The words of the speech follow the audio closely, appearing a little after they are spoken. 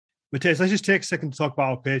Matthias, let's just take a second to talk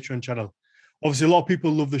about our Patreon channel. Obviously, a lot of people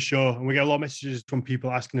love the show, and we get a lot of messages from people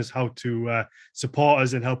asking us how to support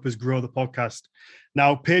us and help us grow the podcast.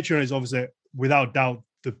 Now, Patreon is obviously, without doubt,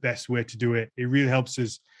 the best way to do it. It really helps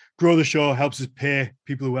us grow the show, helps us pay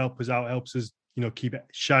people who help us out, helps us, keep it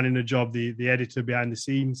shining a job, the editor behind the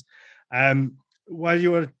scenes. Why do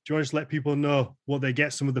you want to just let people know what they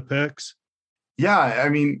get, some of the perks? Yeah, I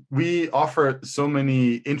mean, we offer so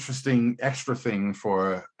many interesting extra things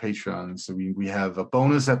for Patreons. So we have a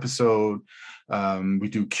bonus episode, we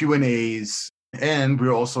do Q&As, and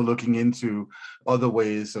we're also looking into other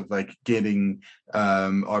ways of getting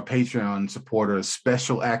our Patreon supporters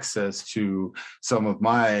special access to some of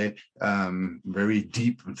my very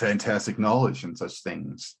deep and fantastic knowledge and such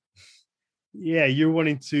things. Yeah, you're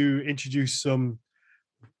wanting to introduce some,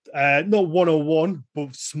 not 101,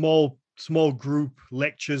 but small group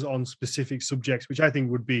lectures on specific subjects, which I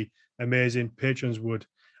think would be amazing. Patrons would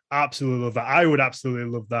absolutely love that. I would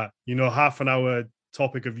absolutely love that. Half an hour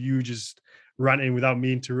topic of you just ranting without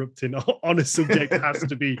me interrupting on a subject has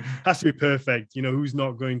to be perfect. Who's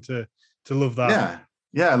not going to love that?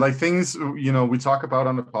 Yeah, like things, we talk about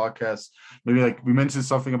on the podcast, maybe we mentioned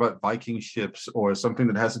something about Viking ships or something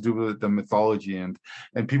that has to do with the mythology and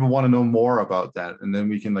people want to know more about that. And then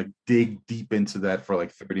we can dig deep into that for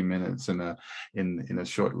 30 minutes in a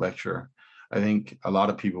short lecture. I think a lot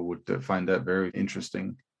of people would find that very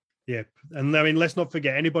interesting. Yeah. And I mean, let's not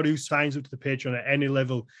forget, anybody who signs up to the Patreon at any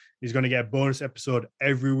level is going to get a bonus episode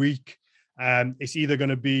every week. It's either going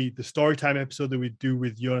to be the storytime episode that we do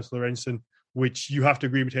with Jonas Lorentzen, which you have to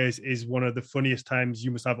agree with, is one of the funniest times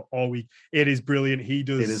you must have all week. It is brilliant. He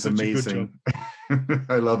does. It is such amazing. A good job.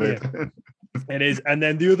 I love it. It is. And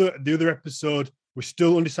then the other episode, we're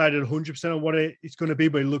still undecided 100% on what it's going to be,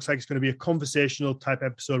 but it looks like it's going to be a conversational type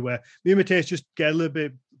episode where me and Matthias just get a little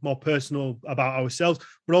bit more personal about ourselves,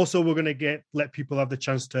 but also we're going to let people have the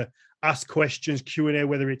chance to ask questions, Q&A,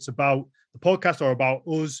 whether it's about the podcast or about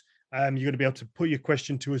us. You're going to be able to put your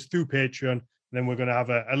question to us through Patreon. Then we're going to have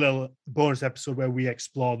a little bonus episode where we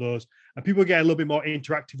explore those, and people get a little bit more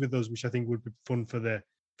interactive with those, which I think would be fun for the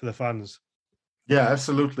fans. Yeah,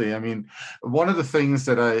 absolutely. I mean, one of the things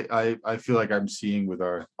that I feel like I'm seeing with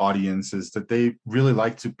our audience is that they really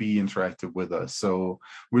like to be interactive with us. So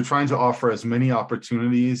we're trying to offer as many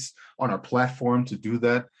opportunities on our platform to do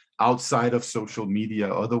that outside of social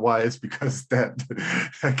media otherwise, because that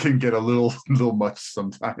can get a little much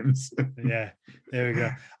sometimes. Yeah, there we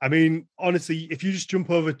go. I mean, honestly, if you just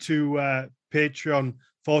jump over to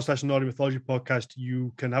Patreon/Nordic Mythology Podcast,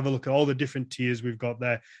 you can have a look at all the different tiers we've got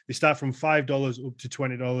there. They start from $5 up to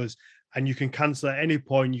 $20, and you can cancel at any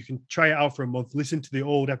point. You can try it out for a month, listen to the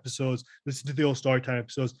old episodes, listen to the old Storytime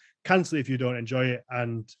episodes, cancel it if you don't enjoy it,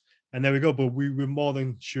 and there we go. But we're more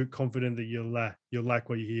than confident that you'll like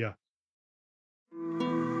what you hear.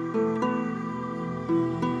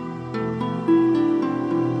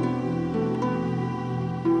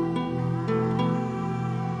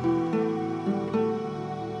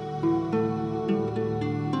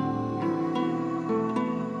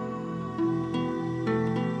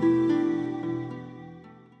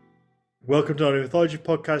 Welcome to our Mythology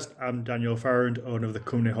Podcast. I'm Daniel Farrand, owner of the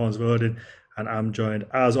company Horns of Odin, and I'm joined,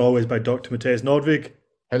 as always, by Dr. Matthias Nordvig.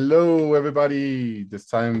 Hello, everybody. This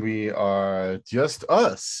time we are just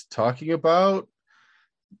us talking about,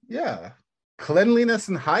 cleanliness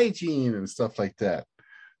and hygiene and stuff like that.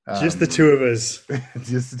 Just the two of us.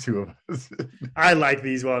 Just the two of us. I like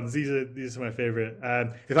these ones. These are my favorite.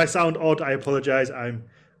 If I sound odd, I apologize. I'm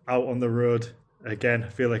out on the road again. I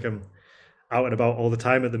feel like I'm out and about all the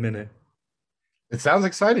time at the minute. It sounds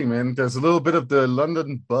exciting, man. There's a little bit of the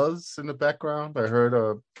London buzz in the background. I heard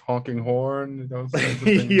a honking horn. You'll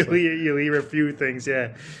hear a few things,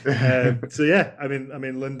 yeah. So yeah, I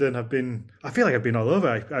mean, London. I feel like I've been all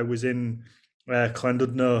over. I was in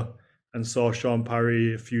Llandudno and saw Sean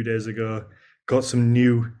Parry a few days ago. Got some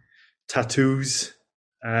new tattoos.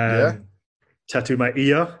 Tattooed my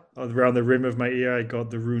ear around the rim of my ear. I got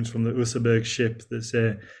the runes from the Urseberg ship that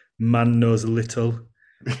say "Man knows little,"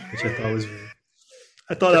 which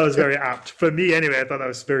I thought that was very apt for me. Anyway, I thought that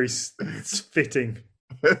was very fitting.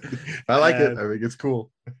 I like it. I think it's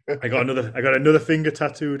cool. I got another finger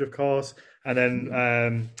tattooed, of course, and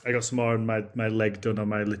then I got some more on my leg done on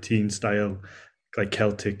my Latin style,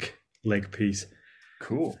 Celtic leg piece.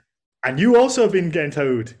 Cool. And you also have been getting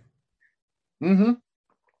tattooed. Mm-hmm.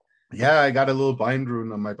 Yeah, I got a little bind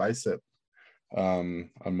rune on my bicep, on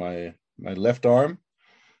my left arm.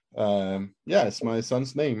 It's my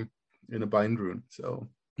son's name in a bind rune. So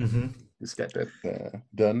just got that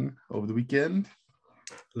done over the weekend.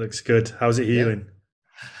 Looks good. How's it healing?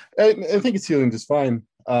 I think it's healing just fine.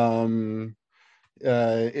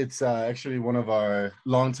 It's actually one of our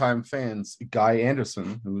longtime fans, Guy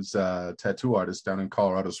Anderson, who's a tattoo artist down in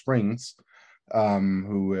Colorado Springs,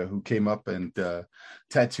 who came up and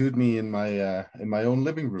tattooed me in my own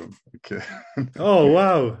living room. Oh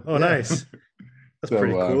wow! Oh Yeah. nice. That's So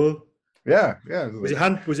pretty cool. yeah, yeah. Was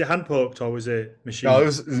it hand poked or was it No, machine?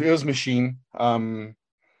 it was machine. And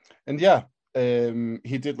yeah,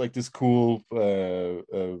 he did like this cool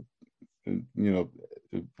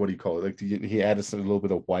what do you call it? Like he added a little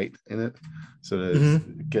bit of white in it, so that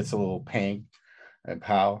Mm-hmm. it gets a little pang and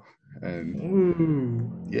pow. And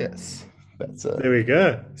Ooh, yes, that's there we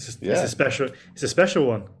go. yeah, it's a special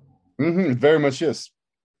one. very much yes.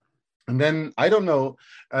 And then I don't know,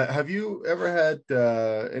 have you ever had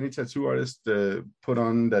any tattoo artist put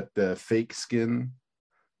on that fake skin,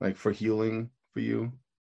 like for healing for you?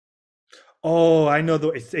 Oh, I know though.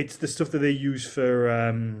 It's the stuff that they use for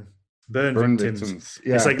burn Burn victims. victims,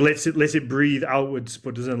 It's yeah, like lets it breathe outwards,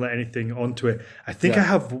 but doesn't let anything onto it. I think I yeah,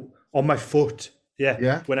 have on my foot. Yeah,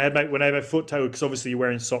 yeah, when I had my foot tattooed, because obviously you're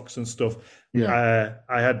wearing socks and stuff. yeah,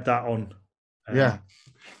 I had that on. yeah. Um,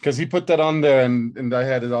 Because he put that on there, and I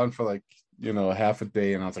had it on for like half a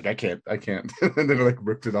day, and I was like, I can't, and then I like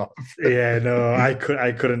ripped it off. yeah, no, I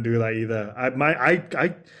couldn't do that either. I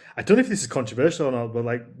don't know if this is controversial or not, but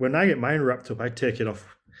like when I get mine wrapped up, I take it off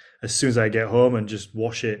as soon as I get home and just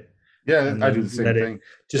wash it Yeah, and I do the then same thing.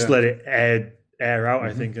 Yeah. let it air out,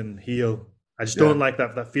 I Hmm. think, and heal. I just Yeah. don't like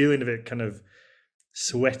that feeling of it kind of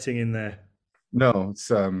sweating in there. No, it's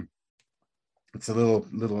a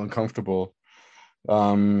little uncomfortable.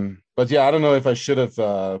 But yeah, I don't know if I should have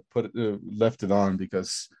left it on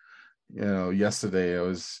because yesterday I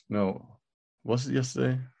was no, was it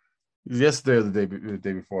yesterday? It was yesterday or the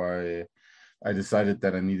day before I decided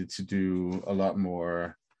that I needed to do a lot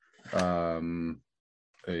more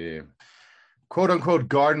a quote unquote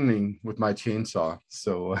gardening with my chainsaw.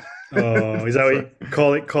 So, Oh, is that what so you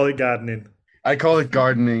call it? Call it gardening, I call it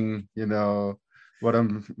gardening. What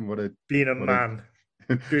being a what I man,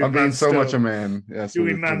 doing I'm being man so much stuff, a man. Yes, with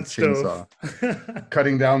doing with man a chainsaw, stuff.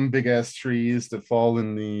 cutting down big ass trees that fall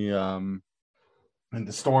in the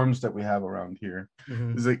storms that we have around here.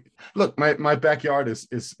 It's Mhm. like, look, my backyard is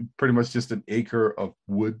pretty much just an acre of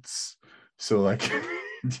woods. So like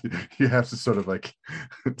you have to sort of like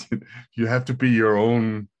you have to be your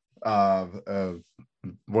own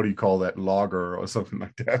what do you call that, logger or something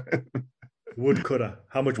like that. Wood cutter.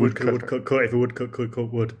 How much wood could a Woodcutter. woodcut cut if a woodcut could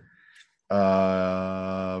cut wood?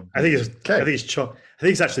 I Okay. think it's chop. I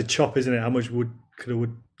think it's actually chop, isn't it? How much wood could a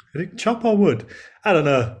wood? Is it chop or wood? I don't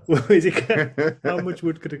know. Is it how much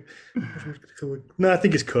wood could a how much wood could a cut wood? No, I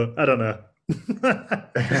think it's cut. I don't know.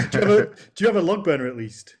 Do you have a log burner at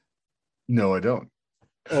least? No, I don't.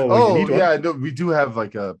 Oh well, you Oh need one. yeah, no, we do have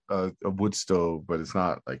like a wood stove, but it's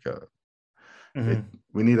not like a it. Hmm.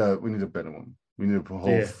 We need a better one. We need a whole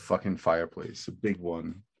Yeah, fucking fireplace, a big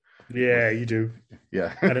one with yeah, you do.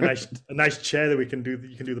 yeah. And a nice chair that we can do that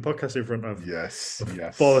you can do the podcast in front of. Yes,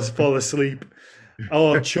 yes. Fall asleep.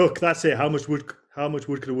 Oh, Chuck, that's it. How much wood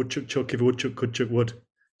could a woodchuck chuck if a woodchuck could chuck wood?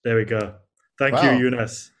 There we go. Thank you, Wow.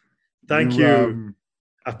 Eunice. Thank You you.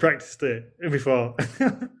 I've practiced it before.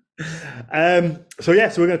 So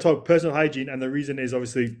we're going to talk personal hygiene, and the reason is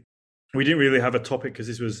obviously we didn't really have a topic because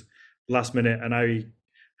this was last minute, and I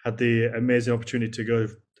had the amazing opportunity to go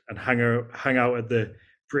and hang out at the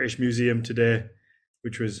British Museum today,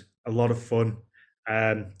 which was a lot of fun.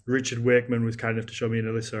 Richard Wakeman was kind enough to show me and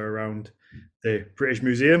Alyssa around the British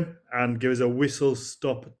Museum and give us a whistle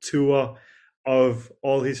stop tour of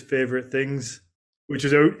all his favorite things, which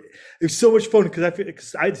was it was so much fun because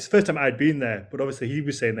it's the first time I'd been there, but obviously he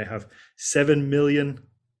was saying they have 7 million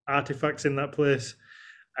artifacts in that place.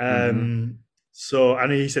 mm-hmm. So,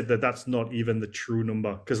 and he said that that's not even the true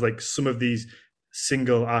number because like some of these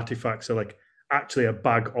single artifacts are like actually a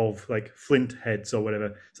bag of like flint heads or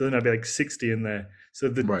whatever. So then I'd be like 60 in there. So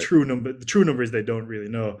Right. the true number is they don't really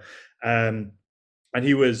know. And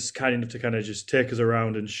he was kind enough to kind of just take us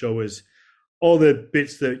around and show us all the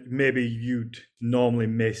bits that maybe you'd normally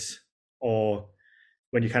miss, or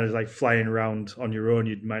when you're kind of like flying around on your own,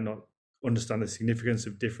 you might not understand the significance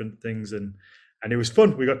of different things. And it was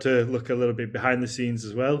fun. We got to look a little bit behind the scenes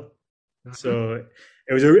as well. Mhm. So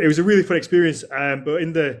it was a really fun experience. But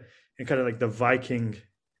in kind of like the Viking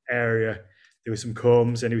area, there were some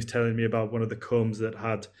combs, and he was telling me about one of the combs that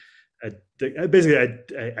had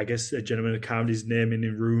I guess a gentleman had carved his name in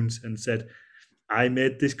runes and said, "I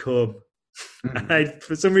made this comb." And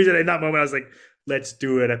for some reason, in that moment, I was like, "Let's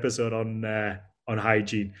do an episode on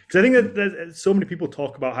hygiene," because I think that so many people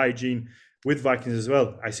talk about hygiene with Vikings as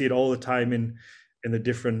well. I see it all the time in the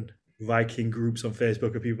different Viking groups on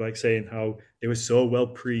Facebook of people like saying how they were so well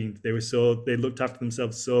preened, they looked after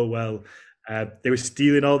themselves so well. They were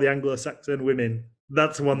stealing all the Anglo-Saxon women.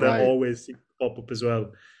 That's one that Right. always seems to pop up as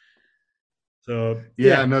well. So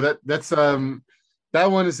Yeah, yeah. no, that's that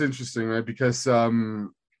one is interesting, right? Because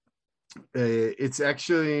it's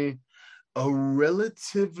actually a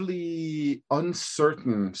relatively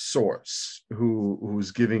uncertain source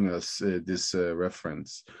who's giving us this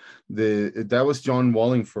reference. That was John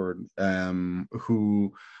Wallingford,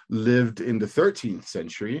 who lived in the 13th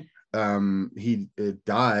century. He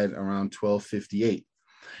died around 1258,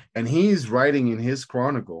 and he's writing in his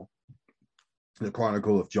chronicle, the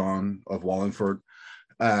Chronicle of John of Wallingford,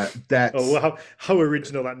 that Oh, well, how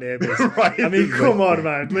original that name is. right, I mean, like, come on,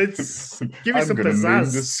 man. Let's give it I'm some gonna name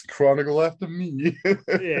pizzazz. this chronicle after me.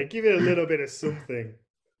 Yeah, give it a little bit of something.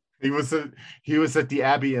 he was at he was at the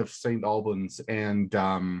Abbey of St. Albans, and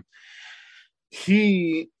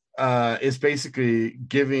he is basically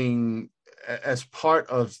giving, as part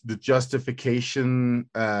of the justification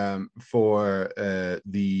for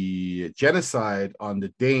the genocide on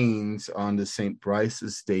the Danes on the St.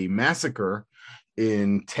 Brice's Day massacre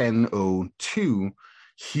in 1002,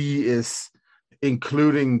 he is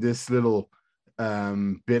including this little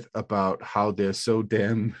bit about how they're so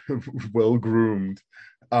damn well groomed.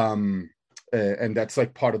 And that's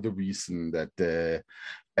like part of the reason that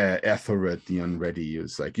Ethelred the Unready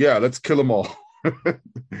is like, yeah, let's kill them all.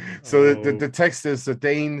 So the text is the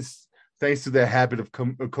Danes, thanks to their habit of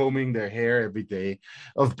combing their hair every day,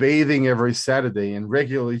 of bathing every Saturday, and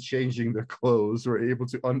regularly changing their clothes, were able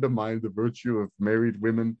to undermine the virtue of married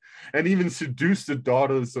women and even seduce the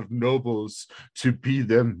daughters of nobles to be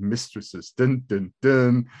their mistresses. Dun, dun,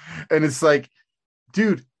 dun. And it's like,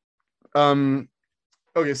 dude,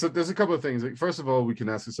 okay, so there's a couple of things. Like, first of all, we can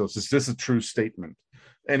ask ourselves, is this a true statement?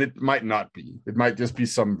 And it might not be. It might just be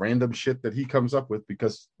some random shit that he comes up with,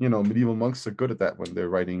 because, you know, medieval monks are good at that when they're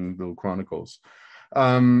writing little chronicles.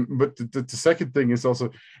 But the second thing is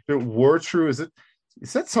also, the war true, is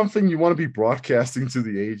that something you want to be broadcasting to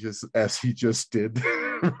the ages as he just did?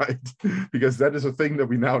 Right? Because that is a thing that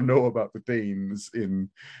we now know about the Danes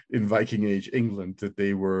in Viking Age England, that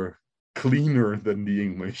they were cleaner than the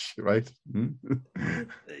English, right?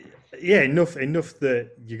 Yeah, enough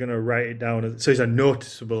that you're gonna write it down. So it's a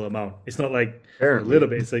noticeable amount. It's not like a Apparently. little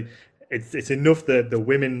bit. It's like it's enough that the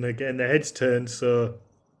women are getting their heads turned. So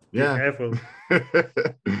be Yeah. careful.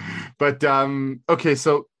 But okay,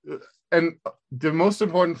 so and the most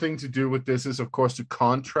important thing to do with this is, of course, to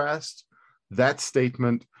contrast that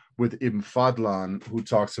statement with Ibn Fadlan, who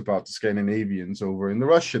talks about the Scandinavians over in the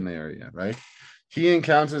Russian area, right? He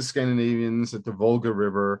encounters Scandinavians at the Volga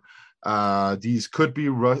River. These could be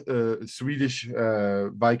Swedish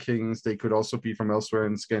Vikings. They could also be from elsewhere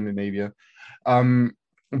in Scandinavia.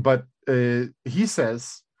 But he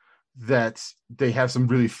says that they have some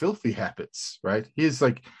really filthy habits, right? He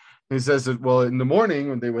says that, well, in the morning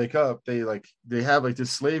when they wake up, they have like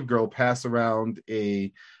this slave girl pass around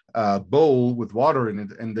a bowl with water in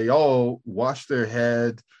it, and they all wash their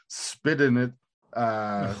head, spit in it,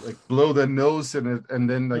 like blow their nose in it, and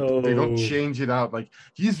then like they don't change it out. Like,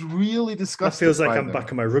 he's really disgusted. That feels like by I'm them.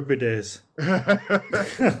 back in my rugby days.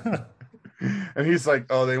 And he's like,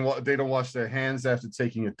 oh, they don't wash their hands after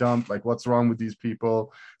taking a dump. Like, what's wrong with these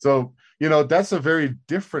people? So, you know, that's a very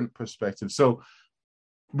different perspective. So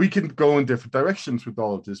we can go in different directions with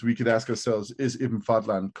all of this. We could ask ourselves, is Ibn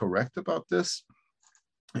Fadlan correct about this?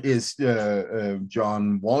 Is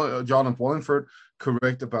John of Wallingford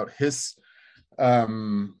correct about his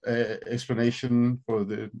explanation for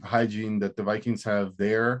the hygiene that the Vikings have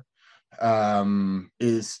there? Are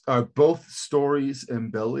both stories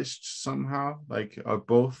embellished somehow? Like, are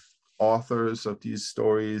both authors of these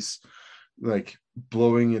stories like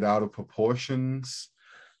blowing it out of proportions?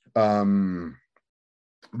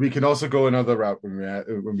 We can also go another route when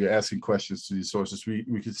we're asking questions to these sources.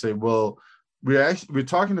 We could say, well, we're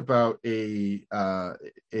talking about an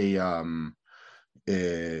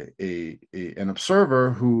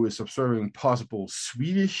observer who is observing possible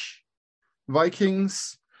Swedish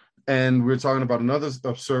Vikings, and we're talking about another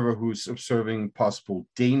observer who's observing possible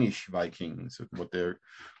Danish Vikings, what they're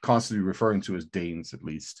constantly referring to as Danes, at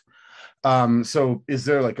least. So is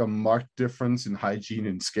there like a marked difference in hygiene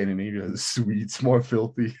in Scandinavia? The Swedes more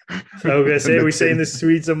filthy? So we're saying the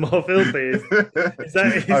Swedes are more filthy. Is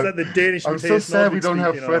that the Danish? I'm so sad we don't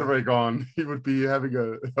have Frederick on. He would be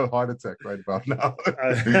having a heart attack right about now.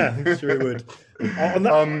 I'm sure he would. And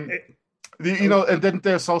then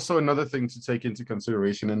there's also another thing to take into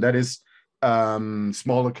consideration, and that is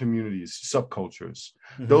smaller communities, subcultures.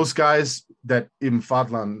 Those guys that Ibn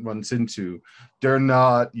Fadlan runs into, they're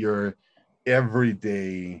not your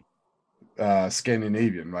everyday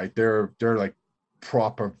Scandinavian, right? They're like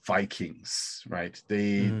proper Vikings, right?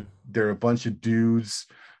 They're a bunch of dudes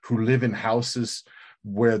who live in houses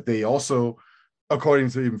where they also, according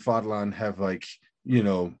to Ibn Fadlan, have like, you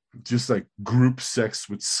know, just like group sex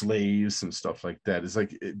with slaves and stuff like that. It's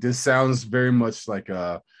like, this sounds very much like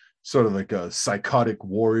a sort of like a psychotic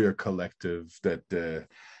warrior collective that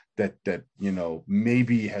that you know,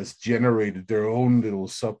 maybe has generated their own little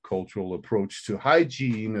subcultural approach to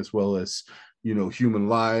hygiene, as well as, you know, human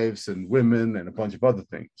lives and women and a bunch of other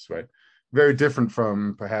things, right? Very different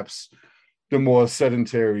from perhaps the more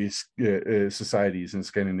sedentary societies in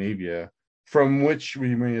Scandinavia, from which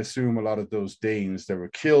we may assume a lot of those Danes that were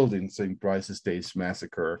killed in St. Brice's Day's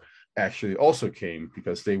massacre actually also came,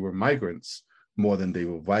 because they were migrants more than they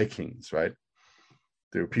were Vikings, right?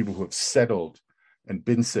 They were people who have settled and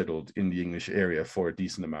been settled in the English area for a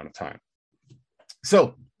decent amount of time.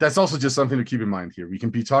 So that's also just something to keep in mind here. We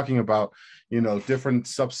can be talking about, you know, different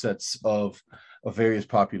subsets of various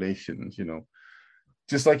populations, you know,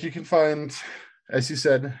 just like you can find, as you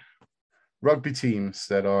said, rugby teams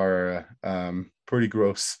that are pretty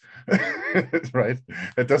gross, right?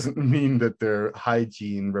 That doesn't mean that their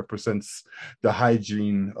hygiene represents the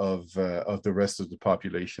hygiene of the rest of the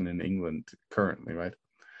population in England currently, right?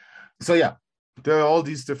 So yeah, there are all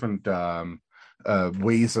these different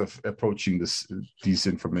ways of approaching these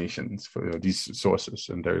informations, for, you know, these sources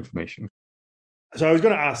and their information. So I was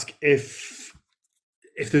going to ask if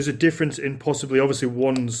there's a difference in possibly, obviously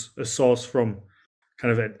one's a source from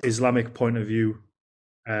kind of an Islamic point of view.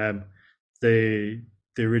 The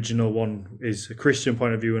original one is a Christian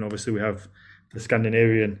point of view, and obviously we have the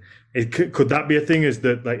Scandinavian. Could that be a thing? Is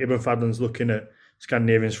that like Ibn Fadlan's looking at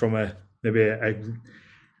Scandinavians from maybe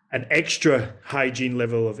an extra hygiene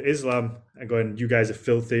level of Islam and going, you guys are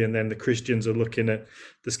filthy, and then the Christians are looking at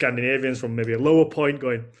the Scandinavians from maybe a lower point,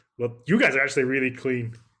 going, well, you guys are actually really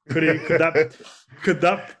clean. Could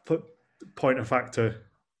that point a factor?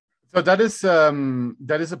 So that is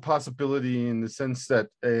a possibility, in the sense that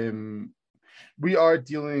we are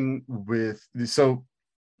dealing with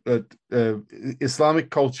Islamic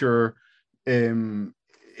culture in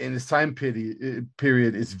this time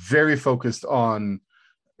period is very focused on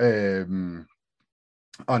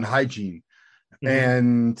hygiene.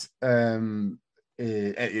 And I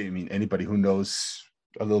mean, anybody who knows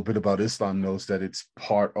a little bit about Islam knows that it's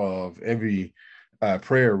part of every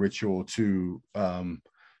prayer ritual to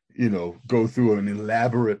you know, go through an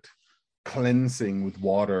elaborate cleansing with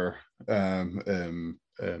water,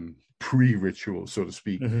 pre-ritual, so to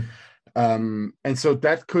speak. And so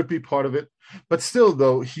that could be part of it. But still,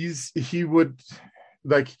 though, he would,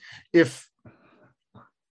 like, if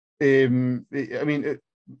I mean,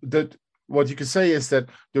 that what you could say is that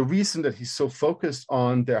the reason that he's so focused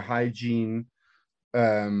on their hygiene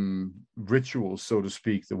rituals, so to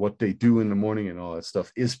speak, what they do in the morning and all that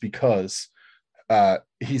stuff, is because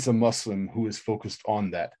he's a Muslim who is focused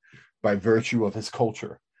on that by virtue of his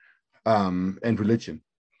culture and religion.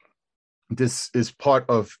 This is part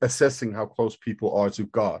of assessing how close people are to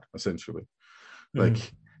God, essentially.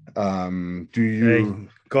 Like, do you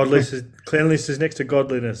cleanliness is next to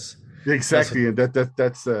godliness? Exactly, and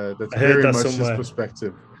that's very much his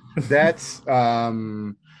perspective. That's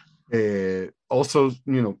also,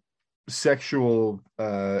 you know, sexual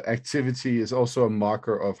activity is also a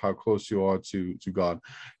marker of how close you are to God.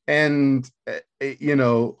 And you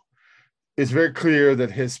know, it's very clear that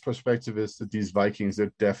his perspective is that these Vikings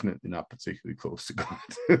are definitely not particularly close to God.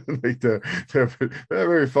 Like they're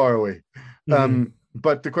very far away.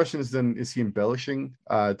 But the question is then, is he embellishing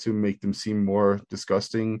to make them seem more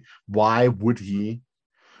disgusting? Why would he?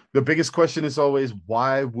 The biggest question is always,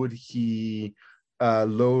 why would he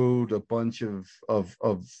load a bunch of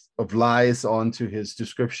lies onto his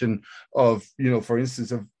description of, you know, for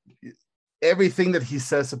instance, of everything that he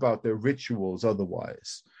says about their rituals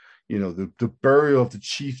otherwise? You know, the burial of the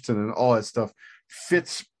chieftain and all that stuff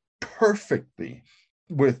fits perfectly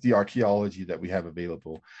with the archaeology that we have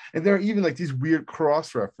available. And there are even like these weird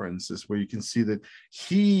cross references where you can see that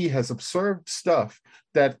he has observed stuff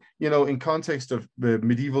that, you know, in context of the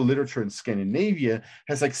medieval literature in Scandinavia,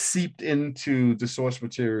 has like seeped into the source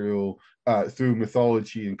material through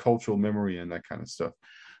mythology and cultural memory and that kind of stuff.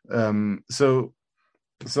 So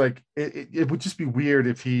it's like, it would just be weird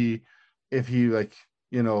if he like,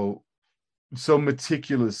 you know, so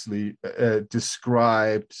meticulously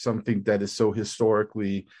described something that is so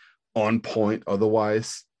historically on point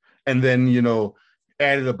otherwise, and then, you know,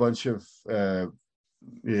 added a bunch of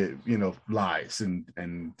lies and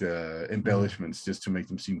embellishments just to make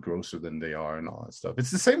them seem grosser than they are and all that stuff.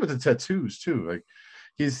 It's the same with the tattoos too. Like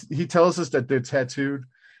he tells us that they're tattooed.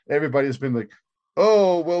 Everybody's been like,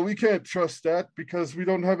 oh, well, we can't trust that because we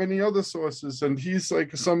don't have any other sources. And he's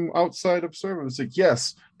like some outside observer. It's like,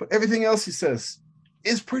 yes, but everything else he says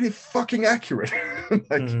is pretty fucking accurate.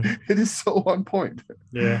 It is so on point.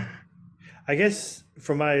 Yeah. I guess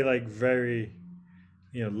from my like very,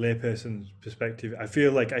 layperson's perspective, I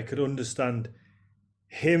feel like I could understand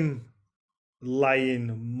him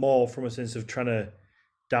lying more from a sense of trying to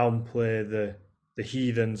downplay the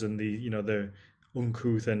heathens and the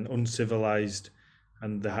uncouth and uncivilized,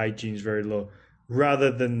 and the hygiene's very low,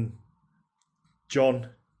 rather than John.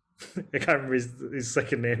 I can't remember his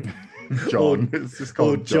second name. John. It's just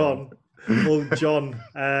called John. John.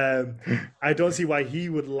 I don't see why he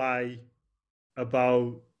would lie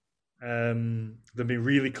about them being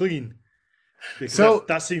really clean. Because so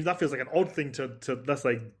that feels like an odd thing to that's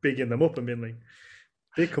like bigging them up and being like,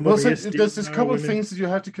 they come well, over so here. there's a couple of things that you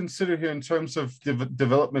have to consider here in terms of the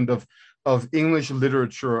development of English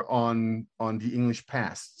literature on the English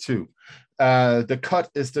past too. The cut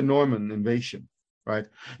is the Norman invasion, right?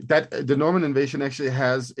 That the Norman invasion actually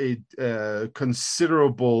has a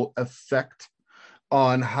considerable effect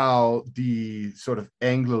on how the sort of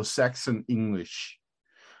Anglo-Saxon English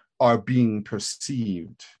are being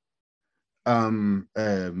perceived after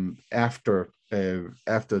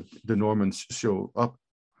the Normans show up.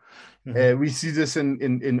 We see this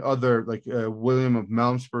in other, like William of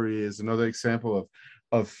Malmesbury is another example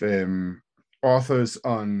of authors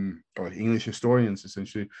or English historians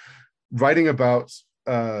essentially writing about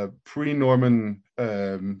pre-Norman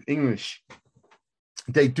English.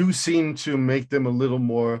 They do seem to make them a little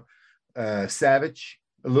more savage,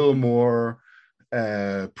 a little more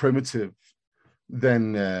primitive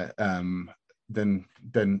than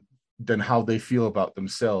how they feel about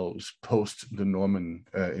themselves post the Norman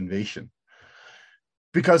invasion.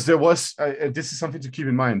 Because there was, this is something to keep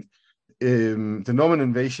in mind, the Norman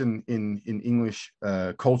invasion in English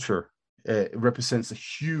culture represents a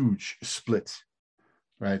huge split,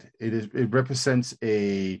 right? It represents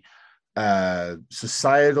a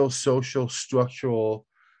societal, social, structural,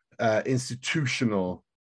 institutional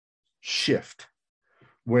shift,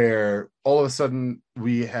 where all of a sudden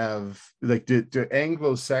we have like the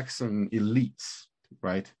Anglo-Saxon elites,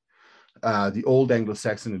 right? The old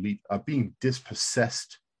Anglo-Saxon elite are being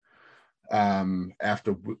dispossessed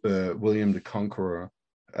after William the Conqueror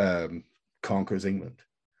conquers England.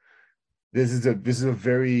 This is a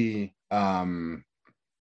very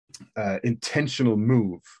intentional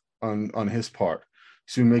move on his part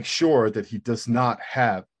to make sure that he does not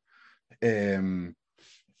have an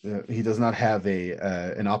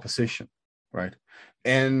opposition, right?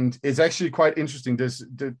 And it's actually quite interesting.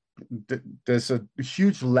 There's a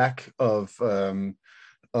huge lack of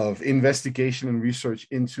investigation and research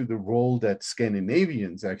into the role that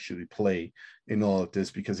Scandinavians actually play in all of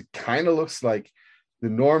this, because it kind of looks like the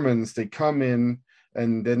Normans, they come in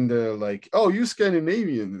and then they're like, oh, you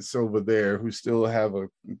Scandinavians over there who still have a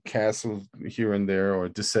castle here and there or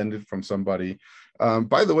descended from somebody.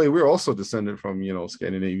 By the way, we're also descended from,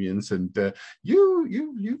 Scandinavians, and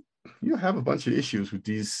you have a bunch of issues with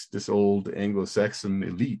this old Anglo-Saxon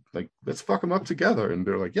elite. Like, let's fuck them up together. And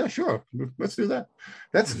they're like, yeah, sure, let's do that.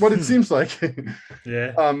 That's what it seems like.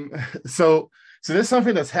 Yeah. So there's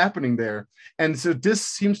something that's happening there. And so this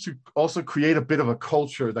seems to also create a bit of a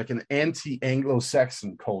culture, like an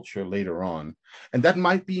anti-Anglo-Saxon culture later on. And that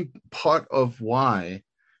might be part of why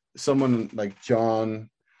someone like John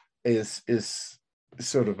is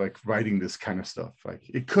sort of like writing this kind of stuff. Like,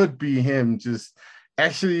 it could be him just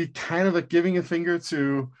actually kind of like giving a finger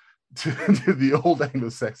to the old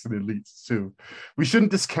Anglo-Saxon elites too. We shouldn't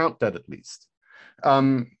discount that, at least.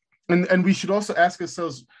 And we should also ask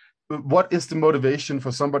ourselves, what is the motivation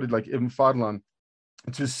for somebody like Ibn Fadlan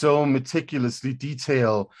to so meticulously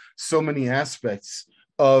detail so many aspects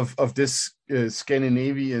of this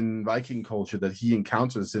Scandinavian Viking culture that he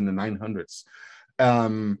encounters in the 900s?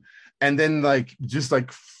 And then just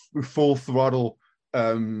full throttle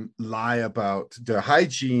lie about the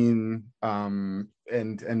hygiene and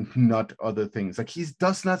not other things. Like, he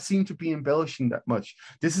does not seem to be embellishing that much.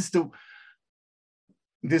 This is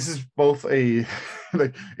both a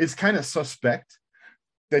like, it's kind of suspect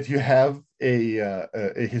that you have a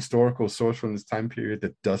historical source from this time period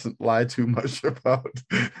that doesn't lie too much about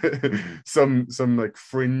some like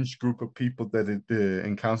fringe group of people that it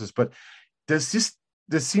encounters, but there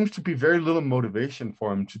seems to be very little motivation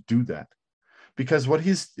for him to do that, because what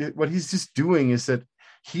he's just doing is that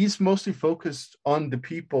he's mostly focused on the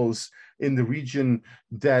peoples in the region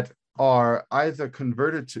that are either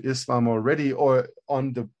converted to Islam already or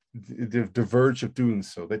on the verge of doing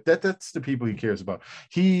so. That's the people he cares about.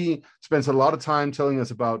 He spends a lot of time telling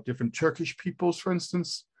us about different Turkish peoples, for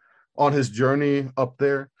instance, on his journey up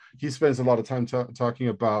there. He spends a lot of time talking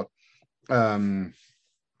about the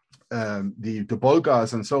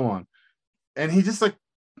Bulgars and so on. And he just like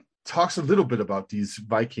talks a little bit about these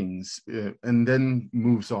Vikings and then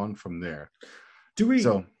moves on from there. Do we?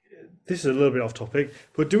 So, this is a little bit off topic,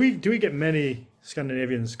 but do we get many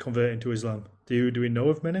Scandinavians converting to Islam? Do we know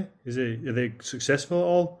of many? Are they successful at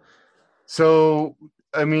all? So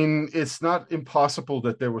I mean, it's not impossible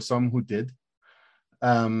that there were some who did.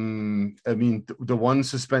 I mean, the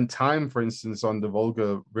ones who spent time, for instance, on the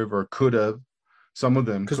Volga River could have. Some of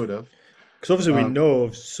them could have. Because obviously we know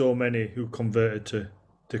of so many who converted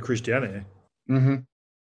to Christianity. Mm-hmm.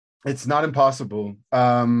 It's not impossible.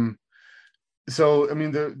 So I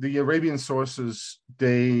mean, the Arabian sources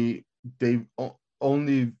they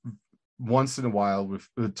only once in a while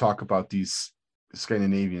would talk about these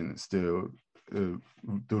Scandinavians, the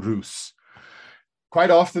Rus.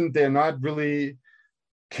 Quite often, they're not really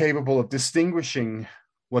capable of distinguishing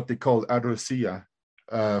what they call Arusia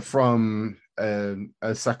from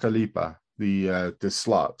Sakalipa, the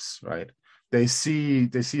Slavs, right? They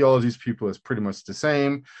see all of these people as pretty much the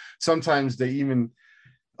same. Sometimes they even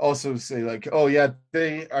also say like, oh yeah,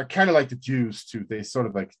 they are kind of like the Jews too. They sort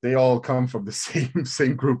of like they all come from the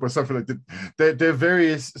same group or something like that. They're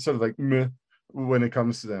very sort of like meh when it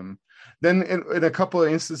comes to them. Then in a couple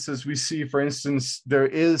of instances, we see, for instance, there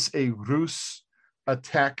is a Rus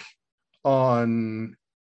attack on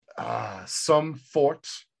some fort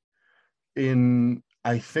in,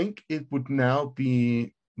 I think it would now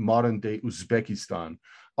be modern day Uzbekistan,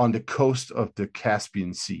 on the coast of the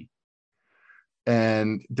Caspian Sea.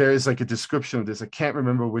 And there is like a description of this. I can't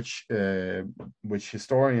remember which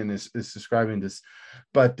historian is describing this,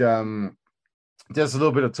 but there's a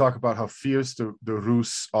little bit of talk about how fierce the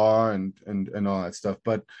Rus are and all that stuff.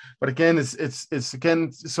 But again, it's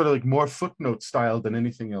again sort of like more footnote style than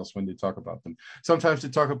anything else when they talk about them. Sometimes they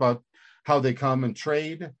talk about how they come and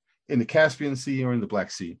trade in the Caspian Sea or in the Black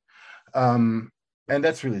Sea, and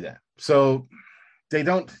that's really that. So they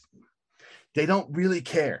don't really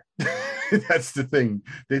care. That's the thing.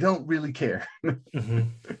 They don't really care. Mm-hmm.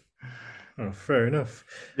 Oh, fair enough.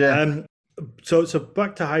 Yeah. So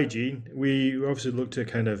back to hygiene. We obviously looked at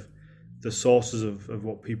kind of the sources of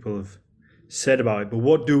what people have said about it, but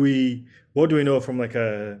what do we know from like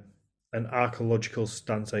an archaeological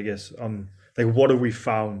stance, I guess, on like what have we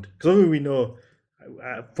found? Because we know,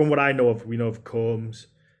 from what I know of, we know of combs,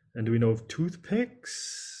 and do we know of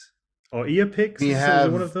toothpicks or ear picks? Is there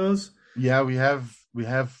one of those? Yeah, we have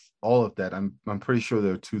all of that. I'm pretty sure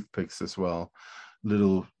there are toothpicks as well,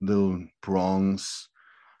 little prongs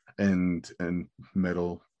and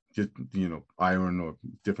metal, just iron or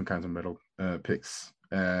different kinds of metal picks.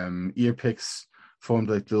 Ear picks formed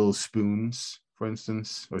like little spoons, for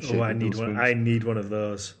instance. Or I need one. I need one of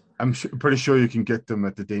those. I'm pretty sure you can get them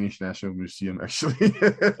at the Danish National Museum, actually.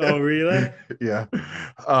 Oh, really? Yeah.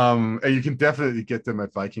 And you can definitely get them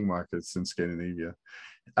at Viking markets in Scandinavia.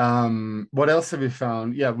 What else have we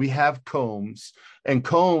found? Yeah, we have combs, and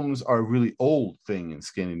combs are a really old thing in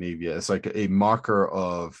Scandinavia. It's like a marker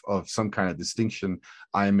of some kind of distinction.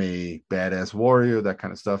 I'm a badass warrior, that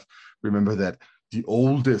kind of stuff. Remember that the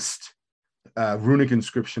oldest runic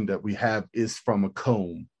inscription that we have is from a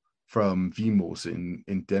comb from Vimos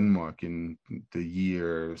in Denmark in the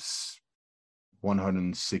years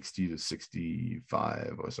 160 to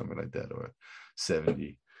 65 or something like that, or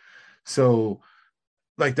 70. So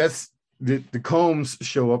like that's the combs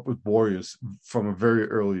show up with warriors from a very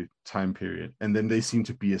early time period, and then they seem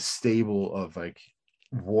to be a staple of like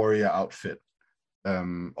warrior outfit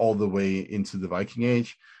all the way into the Viking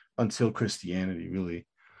Age until Christianity, really.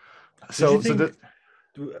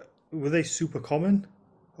 Were they super common,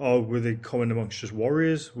 or were they common amongst just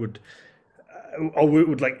warriors? Would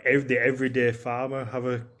like the everyday farmer have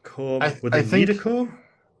a comb? Would they need a comb?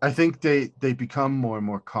 I think they become more and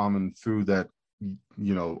more common through that,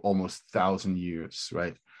 almost 1,000 years,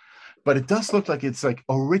 right? But it does look like it's like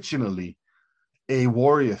originally a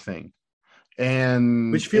warrior thing,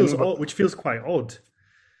 and which feels quite odd.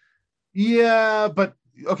 Yeah, but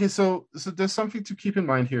okay, so there's something to keep in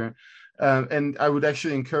mind here, and I would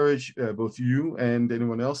actually encourage both you and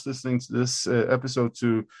anyone else listening to this episode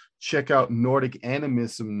to check out Nordic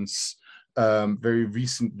Animism's very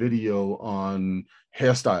recent video on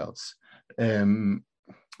hairstyles,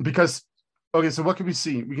 because okay, so what can we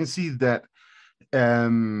see? We can see that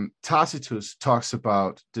Tacitus talks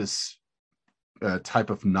about this type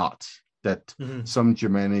of knot that some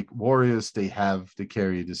Germanic warriors they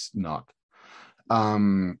carry this knot,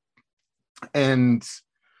 and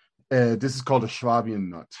this is called a Schwabian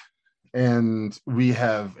knot. And we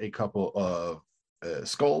have a couple of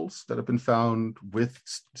skulls that have been found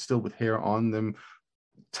still with hair on them,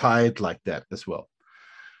 tied like that as well.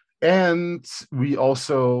 And we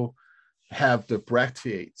also have the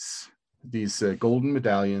bracteates, these golden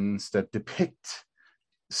medallions that depict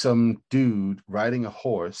some dude riding a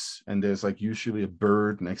horse, and there's like usually a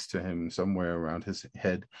bird next to him somewhere around his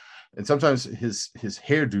head, and sometimes his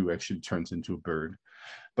hairdo actually turns into a bird,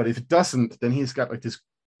 but if it doesn't, then he's got like this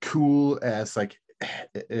cool ass like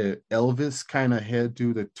Elvis kind of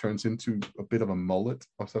hairdo that turns into a bit of a mullet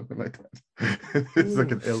or something like that. It's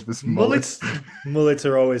like an Elvis mullet. Mullets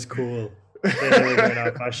are always cool. They're in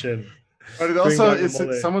our fashion. But it also is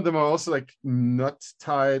some of them are also like knot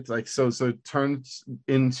tied, like so it turns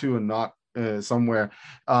into a knot somewhere.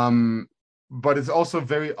 But it's also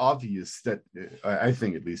very obvious that I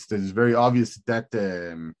think at least it is very obvious that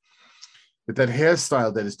that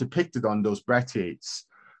hairstyle that is depicted on those bracteates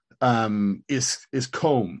is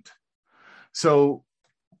combed. So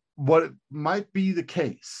what might be the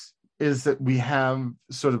case is that we have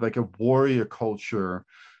sort of like a warrior culture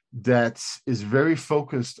that is very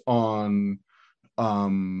focused on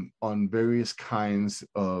various kinds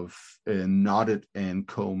of knotted and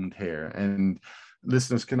combed hair. And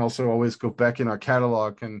listeners can also always go back in our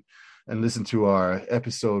catalog and listen to our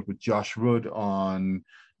episode with Josh Rood on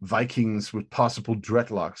Vikings with possible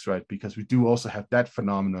dreadlocks, right? Because we do also have that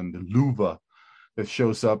phenomenon, the luva, that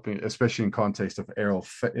shows up, especially in context of Errol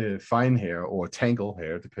fine hair or tangle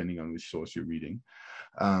hair, depending on which source you're reading.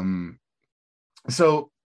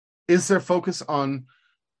 So is there focus on,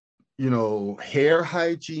 hair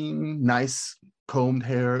hygiene, nice combed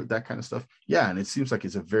hair, that kind of stuff? Yeah, and it seems like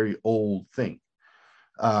it's a very old thing.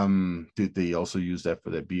 Did they also use that for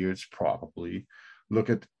their beards? Probably. Look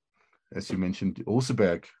at, as you mentioned, the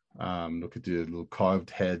Oseberg. Look at the little carved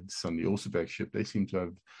heads on the Oseberg ship. They seem to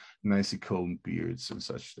have nicely combed beards and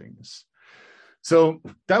such things. So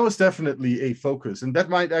that was definitely a focus, and that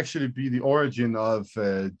might actually be the origin of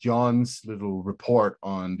John's little report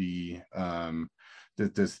on the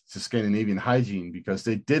Scandinavian hygiene, because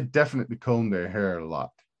they did definitely comb their hair a lot,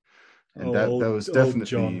 and that was definitely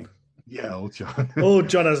John. Yeah, old John. Old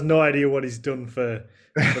John has no idea what he's done for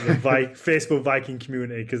the Facebook Viking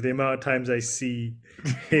community, because the amount of times I see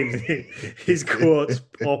his quotes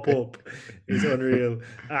pop up is unreal.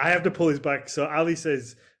 I have to pull his back. So Ali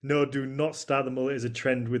says, no, do not start the mullet as a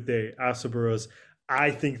trend with the Arsaboros. I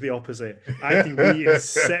think the opposite. I think we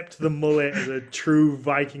incept the mullet as a true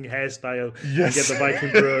Viking hairstyle and get the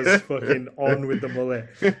Viking bros fucking on with the mullet.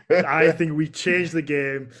 I think we change the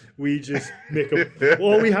game. We just make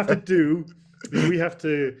all we have to do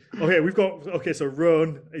is so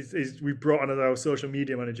Rowan is we brought on as our social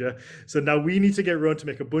media manager. So now we need to get Rowan to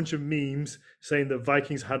make a bunch of memes saying that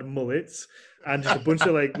Vikings had mullets, and just a bunch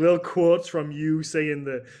of like little quotes from you saying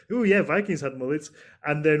that, oh yeah, Vikings had mullets,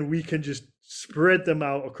 and then we can just spread them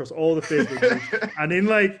out across all the Facebook groups. And in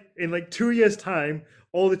like 2 years' time,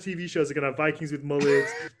 all the TV shows are gonna have Vikings with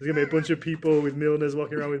mullets. There's gonna be a bunch of people with Milners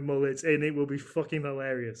walking around with mullets, and it will be fucking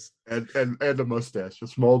hilarious. And a mustache, a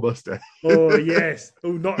small mustache. Oh yes.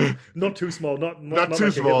 Oh, not too small. Not too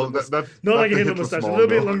like small. Not like a Hitler mustache. Small, a little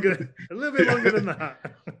bit longer than that.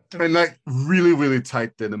 And like really, really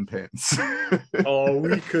tight denim pants. Oh,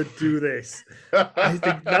 we could do this. I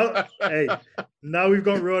think now. Hey, now we've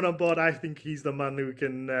got Rowan on board. I think he's the man who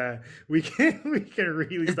can. We can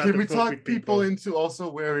really start. Can we talk people into also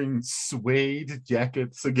wearing suede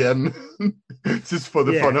jackets again, just for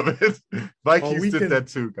the fun of it? Vikings did that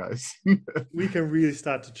too, guys. We can really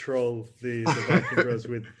start to troll the Viking bros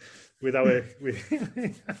with our.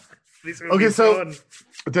 Okay, so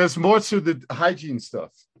there's more to the hygiene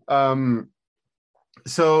stuff.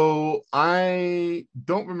 So I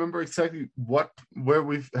don't remember exactly where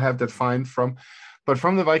we have that find from, but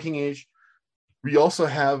from the Viking Age, we also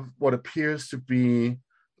have what appears to be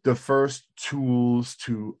the first tools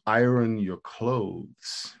to iron your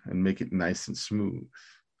clothes and make it nice and smooth.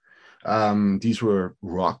 These were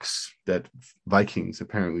rocks that Vikings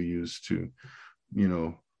apparently used to,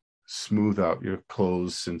 smooth out your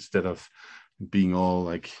clothes instead of being all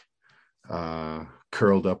like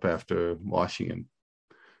curled up after washing them.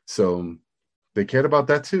 So they cared about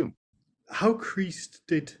that too. How creased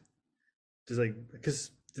because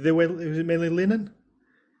did they wear, was it mainly linen?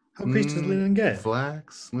 How creased does linen get?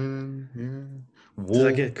 Flax, linen, yeah. Wool. Does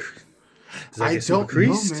that get I don't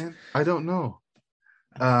know, man. I don't know.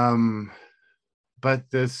 but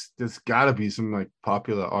there's got to be some like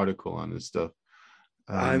popular article on this stuff.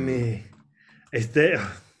 I mean, if they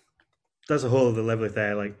that's a whole other level if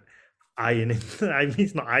they're like ironing. I mean,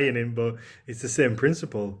 it's not ironing, but it's the same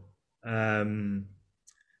principle. That's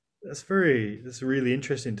really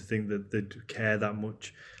interesting to think that they care that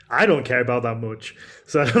much. I don't care about that much,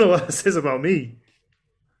 so I don't know what it says about me.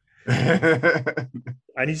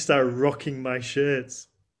 I need to start rocking my shirts.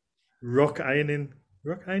 Rock ironing.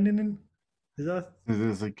 Is that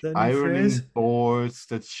There's like that new ironing phrase? boards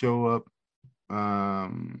that show up.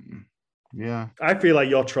 Yeah. I feel like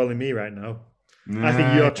you're trolling me right now. I think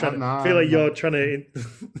Nah, you're trying to. I feel like you're trying to.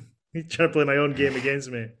 You're trying to play my own game against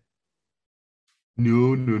me.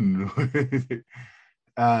 No.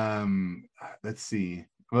 Let's see.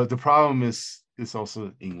 Well, the problem is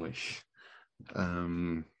also English. I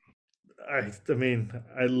mean,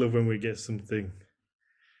 I love when we get something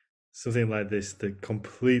like this that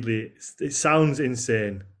completely. It sounds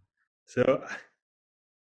insane. So I'm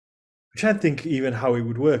trying to think even how it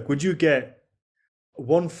would work. Would you get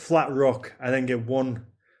one flat rock and then get one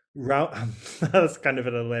round? That's kind of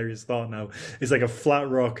an hilarious thought now. It's like a flat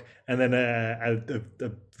rock and then a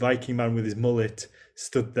Viking man with his mullet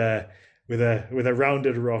stood there with a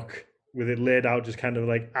rounded rock with it laid out, just kind of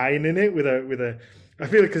like ironing it with a I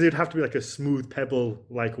feel like because it'd have to be like a smooth pebble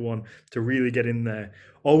like one to really get in there.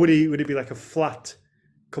 Or would it be like a flat,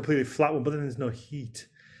 completely flat one, but then there's no heat?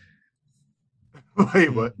 Wait,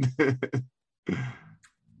 what?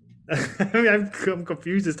 I mean, I'm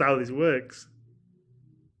confused as to how this works.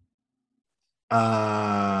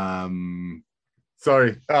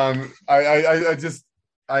 Sorry. I just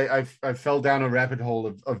I fell down a rabbit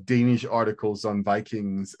hole of Danish articles on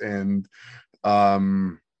Vikings, and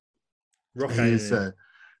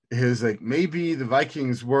here's like, maybe the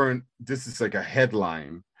Vikings weren't. This is like a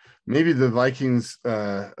headline. Maybe the Vikings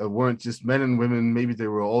weren't just men and women. Maybe they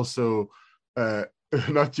were also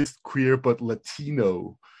not just queer but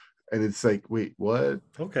Latino. And it's like, wait, what?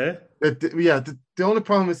 Okay. The only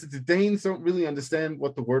problem is that the Danes don't really understand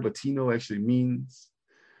what the word Latino actually means.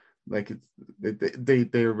 Like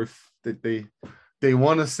they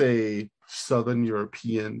want to say Southern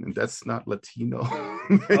European, and that's not Latino.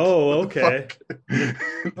 Like, oh, okay.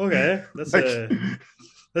 Okay, that's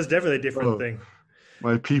definitely a different thing.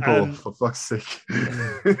 My people, for fuck's sake.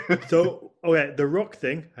 So, okay, the rock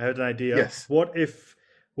thing. I had an idea. Yes. What if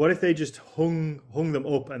they just hung them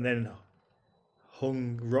up and then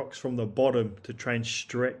hung rocks from the bottom to try and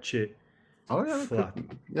stretch it flat?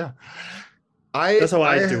 Yeah. That's how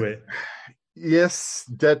I do it. Yes,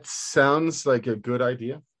 that sounds like a good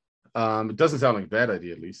idea. It doesn't sound like a bad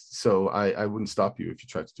idea, at least. So I wouldn't stop you if you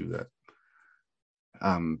tried to do that.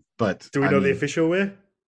 But do we know the official way?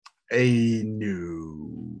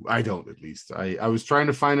 No, I don't. At least I was trying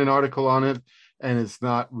to find an article on it, and it's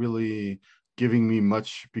not really giving me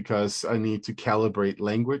much because I need to calibrate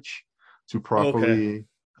language to properly.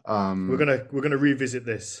 Okay. We're gonna revisit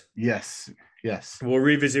this. Yes. We'll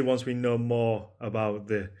revisit once we know more about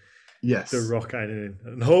the rock ironing,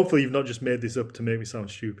 and hopefully you've not just made this up to make me sound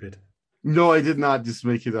stupid. No, I did not just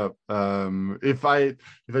make it up. If I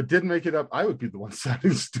did make it up, I would be the one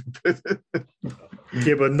sounding stupid.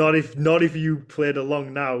 Yeah, but not if you played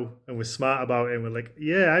along now and were smart about it and were like,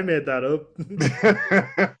 yeah, I made that up.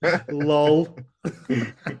 Lol.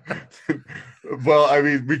 Well, I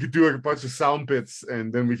mean, we could do a bunch of sound bits,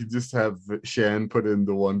 and then we could just have Shan put in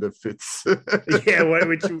the one that fits. Yeah,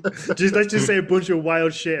 let's just say a bunch of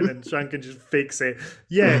wild shit, and then Shan can just fix it.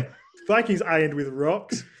 Yeah, Vikings ironed with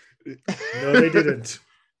rocks. No, they didn't.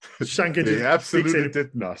 Shan can just absolutely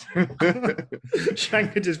did not. Shan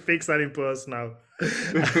can just fix that in post now.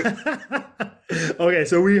 Okay,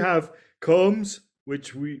 so we have combs,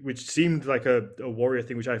 which seemed like a warrior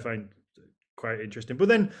thing, which I find quite interesting. But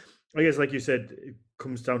then, I guess, like you said, it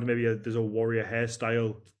comes down to maybe there's a warrior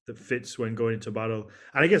hairstyle that fits when going into battle.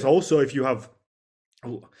 And I guess also if you have,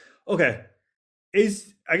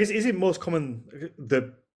 is it most common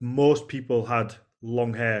that most people had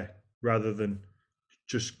long hair rather than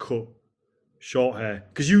just cut short hair?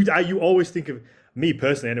 Because you always think of me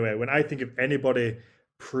personally anyway. When I think of anybody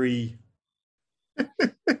pre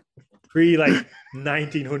like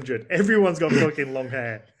 1900, everyone's got fucking long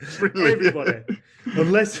hair. Really? Everybody,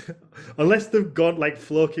 unless they've gone like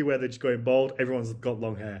Floki where they're just going bald. Everyone's got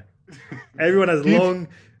long hair. Everyone has long,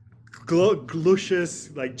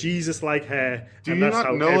 luscious, like Jesus-like hair. Do you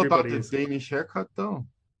not know about the Danish haircut though?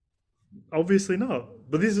 Obviously not.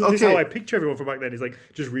 But this is how I picture everyone from back then. Is like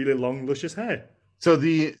just really long, luscious hair. So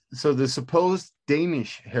the supposed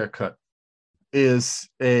Danish haircut is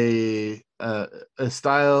a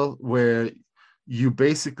style where you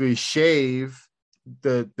basically shave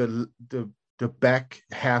the back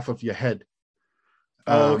half of your head.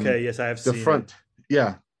 Oh, okay. Yes, I have the seen front. it.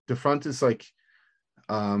 Yeah, the front is like,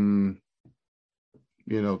 you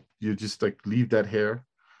just like leave that hair,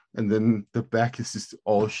 and then the back is just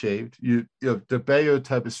all shaved. The Bayeux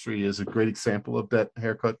tapestry is a great example of that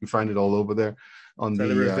haircut. You find it all over there on It's like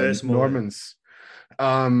the the reverse mullet. Normans.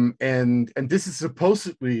 And this is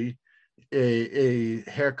supposedly a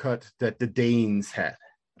haircut that the Danes had,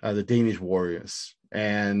 the Danish warriors.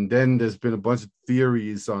 And then there's been a bunch of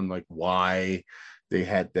theories on like why they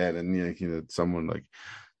had that, and someone like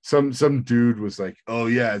some dude was like, oh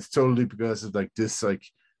yeah, it's totally because of like this like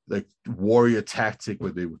warrior tactic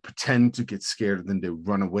where they would pretend to get scared and then they would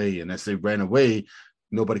run away, and as they ran away,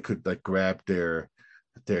 nobody could like grab their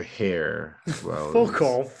hair. Well, Fuck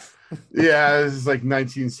off. yeah, it's like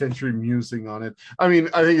 19th century musing on it. I mean,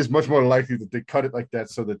 I think it's much more likely that they cut it like that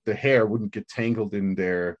so that the hair wouldn't get tangled in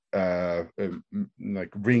their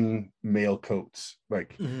like ring mail coats,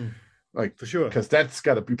 like for sure, because that's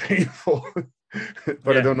got to be painful. But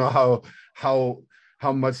Yeah. I don't know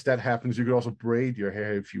how much that happens. You could also braid your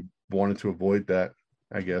hair if you wanted to avoid that,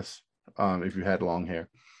 I guess, if you had long hair.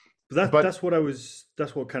 But that's what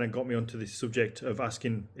kind of got me onto this subject of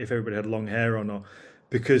asking if everybody had long hair or not,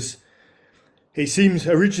 because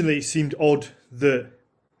originally it seemed odd that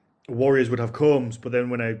warriors would have combs, but then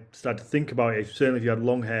when I started to think about it, certainly if you had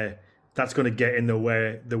long hair, that's going to get in the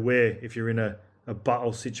way if you're in a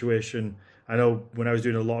battle situation. I know when I was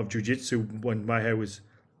doing a lot of jiu-jitsu, when my hair was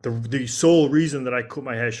the sole reason that I cut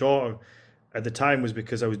my hair short at the time was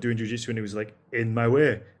because I was doing jiu-jitsu and it was like in my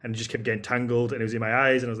way and it just kept getting tangled and it was in my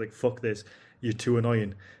eyes and I was like, fuck this, you're too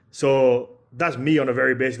annoying. So that's me on a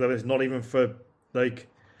very basic level. It's not even for like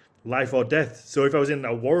life or death. So if I was in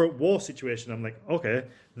a war situation, I'm like, okay,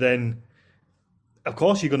 then of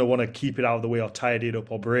course you're going to want to keep it out of the way or tidy it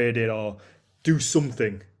up or braid it or do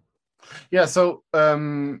something. Yeah,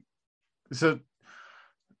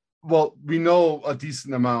 well, we know a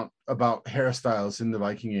decent amount about hairstyles in the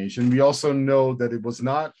Viking Age, and we also know that it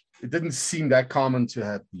didn't seem that common to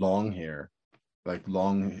have long hair, like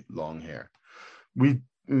long hair.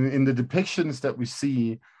 In the depictions that we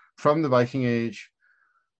see from the Viking Age,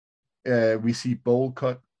 we see bowl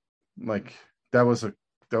cut, like that was a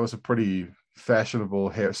pretty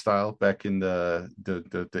fashionable hairstyle back in the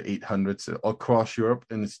 800s across Europe,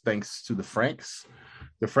 and it's thanks to the Franks.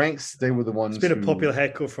 The Franks, they were the ones. It's been a popular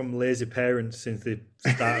haircut from lazy parents since the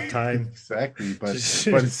start of time. Exactly, but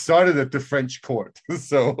it started at the French court.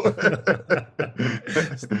 So,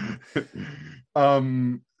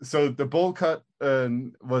 so the bowl cut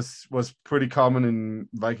was pretty common in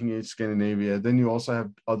Viking Age Scandinavia. Then you also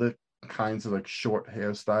have other kinds of like short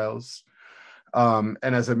hairstyles. And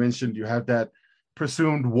as I mentioned, you have that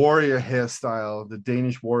presumed warrior hairstyle, the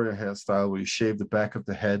Danish warrior hairstyle, where you shave the back of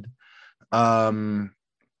the head.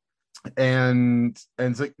 And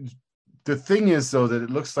it's like, the thing is though that it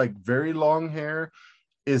looks like very long hair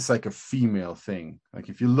is like a female thing. Like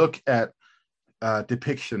if you look at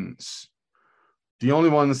depictions, the only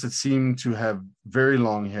ones that seem to have very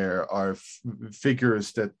long hair are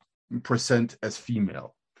figures that present as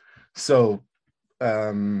female. So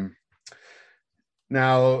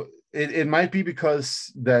now it might be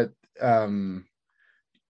because that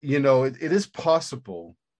it is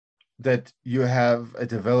possible that you have a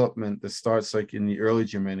development that starts like in the early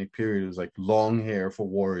Germanic period. It was like long hair for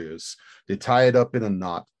warriors. They tie it up in a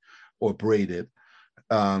knot or braid it,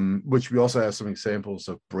 which we also have some examples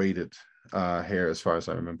of braided hair as far as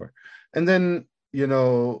I remember. And then,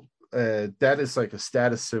 that is like a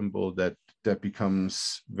status symbol that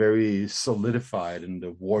becomes very solidified in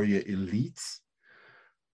the warrior elites.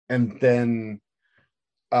 And then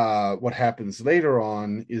what happens later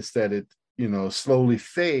on is that it slowly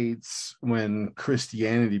fades when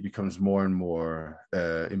Christianity becomes more and more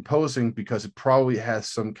imposing, because it probably has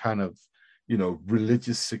some kind of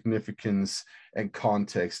religious significance and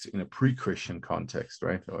context in a pre-Christian context,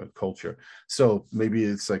 right, or culture. So maybe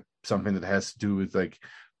it's like something that has to do with like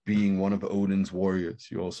being one of Odin's warriors.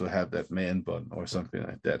 You also have that man bun or something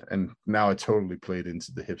like that, and now it totally played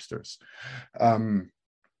into the hipsters.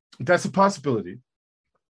 That's a possibility,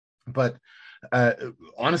 but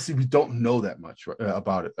honestly, we don't know that much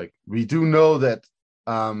about it. Like we do know that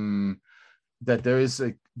that there is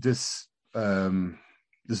this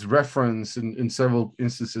reference in several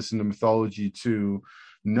instances in the mythology to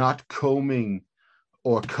not combing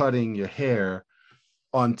or cutting your hair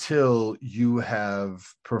until you have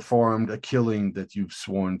performed a killing that you've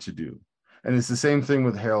sworn to do. And it's the same thing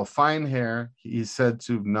with Harald Finehair. He said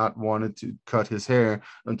to not wanted to cut his hair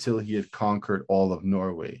until he had conquered all of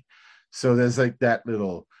Norway. So there's like that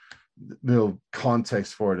little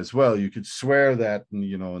context for it as well. You could swear that, and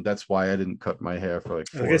and that's why I didn't cut my hair for like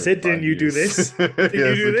 4 Like I said, didn't you do this? Did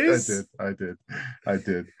you do this? I did.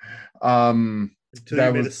 Until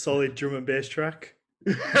you made a solid drum and bass track.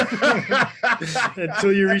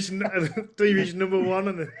 until you reach number one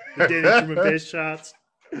on the Danish drum and bass charts.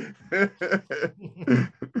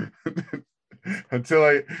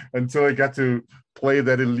 until I got to play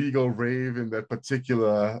that illegal rave in that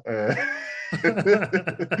particular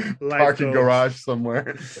parking garage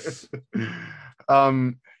somewhere.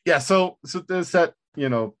 Yeah, so there's that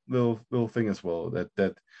little thing as well,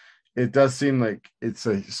 that it does seem like it's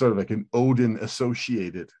a sort of like an Odin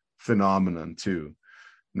associated phenomenon too,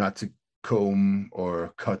 not to comb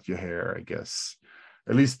or cut your hair, I guess,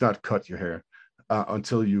 at least not cut your hair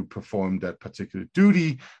until you perform that particular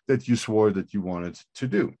duty that you swore that you wanted to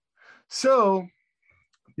do. So,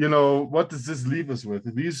 what does this leave us with?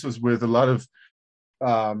 It leaves us with a lot of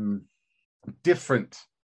different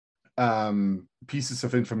pieces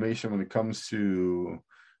of information when it comes to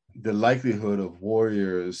the likelihood of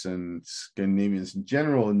warriors and Scandinavians in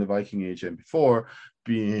general in the Viking Age and before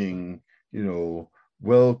being,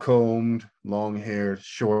 well combed, long haired,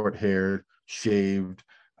 short haired, shaved.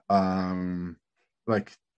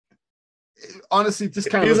 Like, honestly, just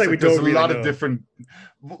kind of feels like there's a lot of different.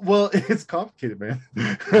 Well, it's complicated, man.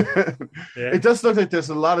 Yeah. It does look like there's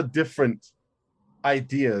a lot of different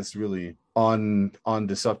ideas really on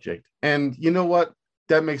the subject, and you know what?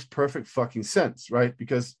 That makes perfect fucking sense, right?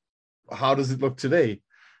 Because how does it look today?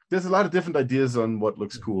 There's a lot of different ideas on what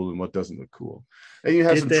looks cool and what doesn't look cool, and you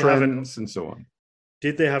have some trends and so on.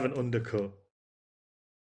 Did they have an undercut?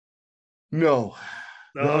 No.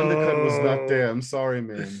 The undercut was not there. I'm sorry,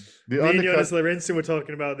 man. Me and Jonas Lorenzen were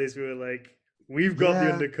talking about this. We were like, we've got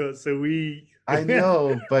the undercut, so we... I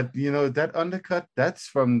know, but, that undercut, that's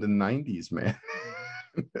from the 90s, man.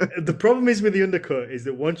 The problem is with the undercut is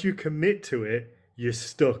that once you commit to it, you're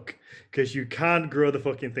stuck, because you can't grow the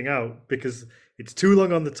fucking thing out, because it's too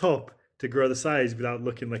long on the top to grow the sides without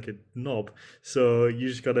looking like a knob. So you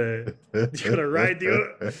just gotta ride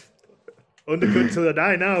the undercut till I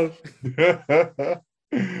die now.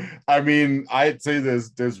 I mean, I'd say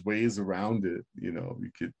there's ways around it. You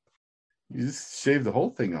just shave the whole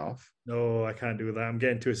thing off. No, I can't do that. I'm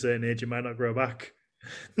getting to a certain age; it might not grow back.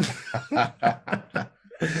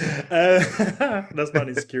 That's not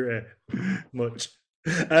insecure much.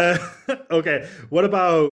 Okay, what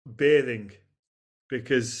about bathing?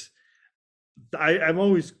 Because I'm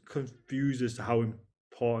always confused as to how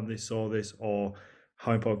important they saw this, or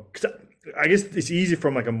how important. Because I guess it's easy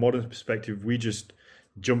from like a modern perspective. We just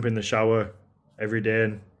jump in the shower every day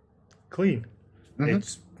and clean. Mm-hmm.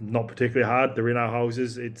 It's not particularly hard. They're in our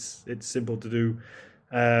houses. It's simple to do.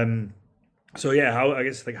 So yeah,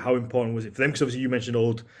 how important was it for them? Because obviously you mentioned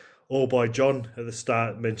old boy John at the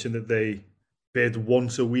start mentioned that they bathed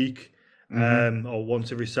once a week, or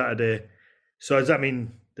once every Saturday. So does that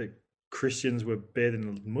mean that Christians were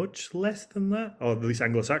bathing much less than that, or at least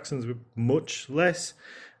Anglo-Saxons were much less?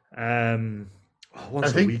 I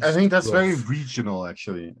think that's very regional,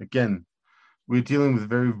 actually. Again, we're dealing with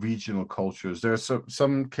very regional cultures. There are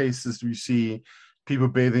some cases we see people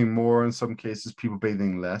bathing more, in some cases people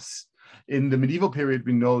bathing less. In the medieval period,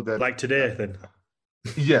 we know that, like today, then.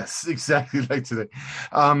 Yes, exactly like today.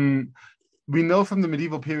 We know from the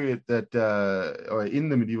medieval period that, or in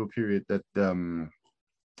the medieval period, that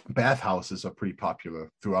bathhouses are pretty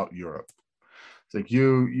popular throughout Europe. It's like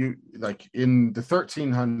you like in the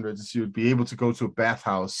 1300s, you'd be able to go to a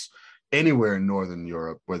bathhouse anywhere in Northern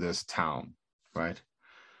Europe where there's a town, right?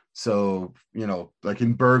 So, like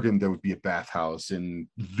in Bergen, there would be a bathhouse. In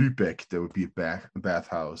Lübeck, there would be a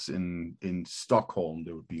bathhouse. In Stockholm,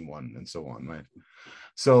 there would be one, and so on, right?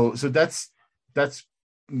 So that's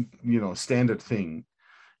standard thing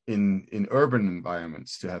in urban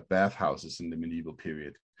environments to have bathhouses in the medieval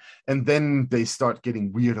period. And then they start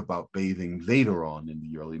getting weird about bathing later on in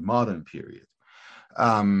the early modern period.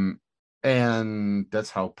 And that's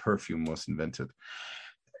how perfume was invented.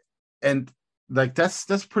 And like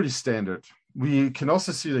that's pretty standard. We can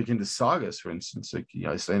also see, like in the sagas, for instance, like the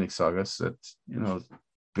Icelandic sagas, that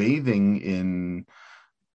bathing in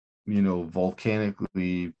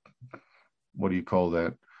volcanically, what do you call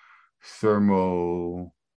that,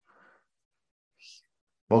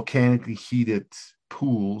 volcanically heated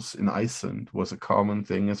pools in Iceland was a common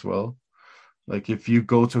thing as well. Like if you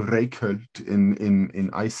go to Reykholt in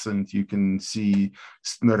Iceland, you can see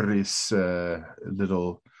Snorri's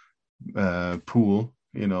little pool,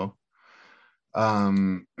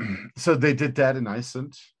 so they did that in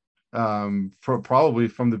Iceland, probably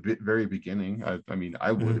from the very beginning. I mean,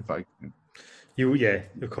 I would if I Yeah,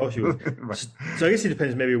 of course you would. Right. So I guess it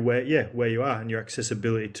depends maybe where you are and your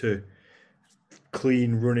accessibility to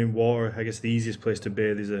clean running water. I guess the easiest place to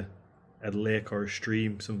bathe is a lake or a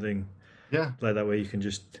stream, something Yeah, like that where you can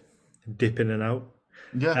just dip in and out.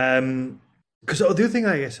 yeah. Because the other thing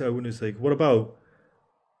I guess I wonder is like, what about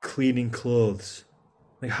cleaning clothes?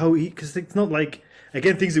 Like how? Because it's not like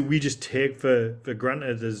again things that we just take for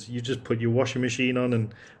granted. As you just put your washing machine on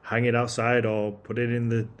and hang it outside, or put it in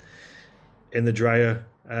the dryer.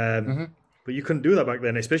 Hmm. But you couldn't do that back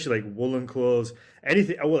then, especially like woolen clothes,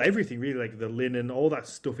 anything. Well, everything really, like the linen, all that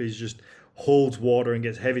stuff is just holds water and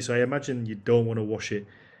gets heavy. So I imagine you don't want to wash it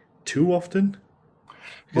too often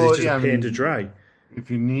because it's Well, just a yeah, I pain to mean, dry. if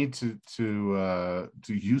you need to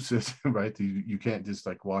use it, right, you can't just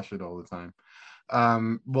like wash it all the time.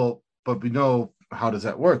 Well, but we know how does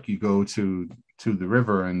that work? You go to the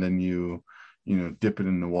river and then you dip it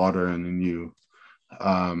in the water and then you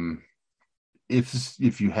um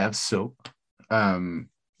if you have soap, then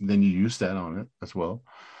you use that on it as well,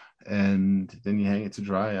 and then you hang it to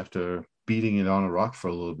dry after beating it on a rock for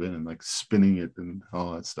a little bit and like spinning it and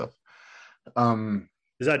all that stuff. Um,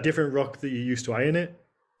 Is that a different rock that you used to iron it?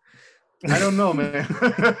 I don't know, man.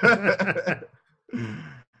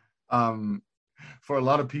 um, for a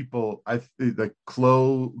lot of people, I think like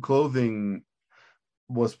clothing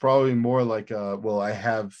was probably more like well, I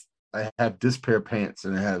have this pair of pants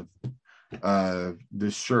and I have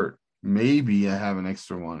this shirt. Maybe I have an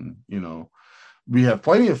extra one. We have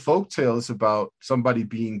plenty of folk tales about somebody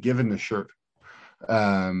being given a shirt,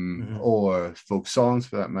 Mhm. or folk songs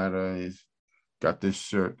for that matter. He's got this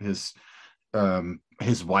shirt. His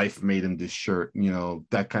wife made him this shirt.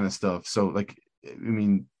 That kind of stuff. So like, I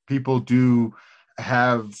mean, people do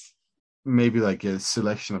have maybe like a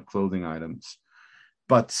selection of clothing items,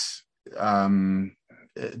 but um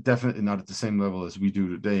definitely not at the same level as we do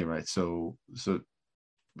today, right? So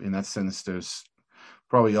in that sense, there's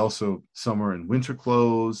probably also summer and winter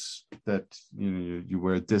clothes that you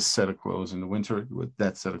wear this set of clothes in the winter, you wear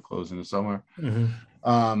that set of clothes in the summer. Mhm.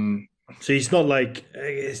 um So it's not like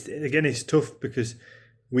again, it's tough because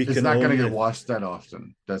we it's can not going to get only washed that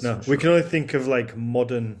often, that's no, for we sure. can only think of like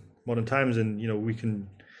modern times, and we can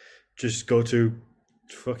just go to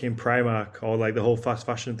fucking Primark or like the whole fast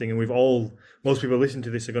fashion thing, and most people listening to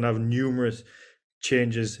this are going to have numerous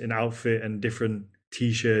changes in outfit and different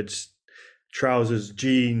t-shirts, trousers,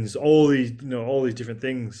 jeans, all these different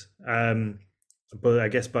things. But I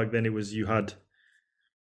guess back then it was you had,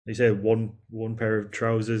 they said one pair of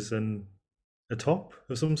trousers and a top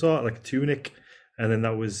of some sort, like a tunic, and then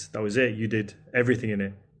that was it. You did everything in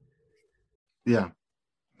it. Yeah,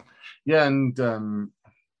 yeah. And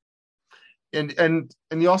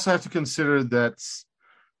you also have to consider that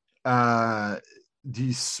uh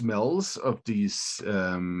these smells of these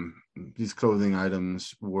clothing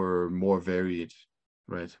items were more varied,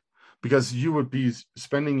 right? Because you would be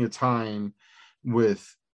spending your time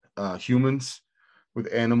with humans,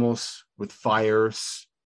 with animals, with fires.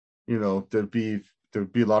 There'd be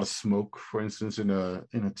a lot of smoke, for instance, in a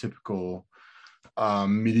typical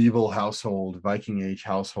medieval household, Viking age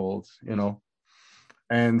household.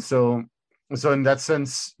 And so in that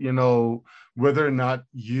sense, whether or not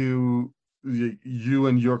you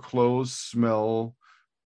and your clothes smell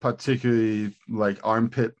particularly like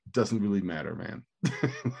armpit doesn't really matter, man.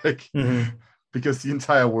 Like, Mm-hmm. because the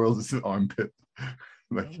entire world is an armpit.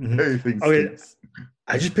 Like, Mm-hmm. everything Okay, stinks.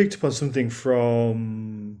 I just picked up on something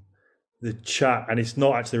from the chat, and it's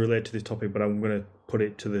not actually related to this topic, but I'm going to put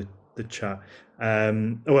it to the chat. Well,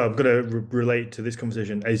 I'm going to relate to this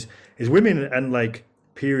conversation. Is women and like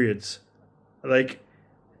periods, like,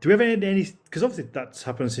 do we have any? Because obviously that's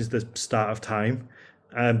happened since the start of time.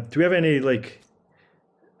 Do we have any like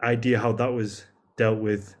idea how that was dealt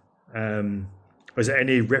with? Was there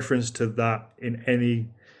any reference to that in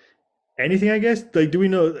anything? I guess, like, do we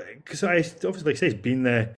know? Because I obviously, like I say, it's been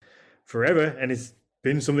there forever, and it's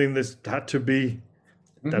been something that's had to be.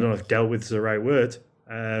 I don't Mhm. know if dealt with is the right word.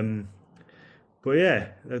 But yeah,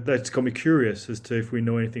 that's got me curious as to if we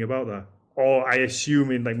know anything about that. Or I assume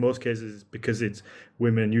in like most cases, because it's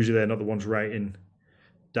women, and usually they're not the ones writing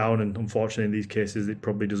down, and unfortunately in these cases, it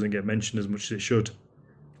probably doesn't get mentioned as much as it should.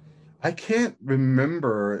 I can't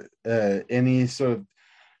remember any sort of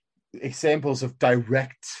examples of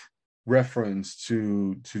direct reference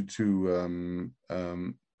to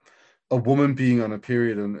a woman being on a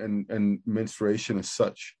period and menstruation as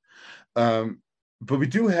such. Um, but we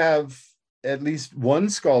do have at least one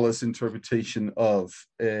scholar's interpretation of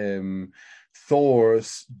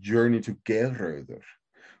Thor's journey to Gerröder,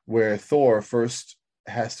 where Thor first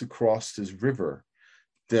has to cross this river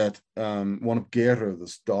that one of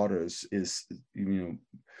Guerrero's daughters is,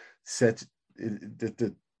 said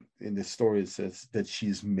that in the story it says that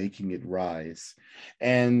she's making it rise,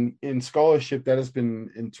 and in scholarship that has been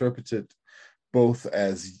interpreted both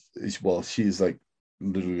as, well, she's like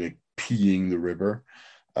literally like peeing the river.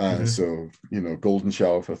 So golden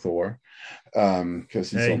shower for Thor,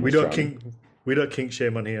 because he's Hey, almost drowning. we don't kink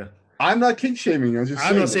shame on here. I'm not kink shaming.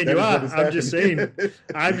 I'm not saying you are. I'm just saying.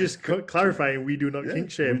 I'm just clarifying. We do not kink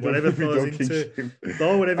shame. Whatever Thor's into,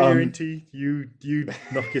 Thor, whatever you're into, you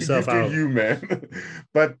knock yourself you out. You man.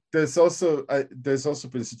 But there's also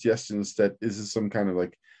been suggestions that this is some kind of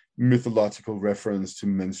like mythological reference to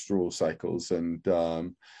menstrual cycles and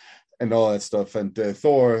all that stuff. And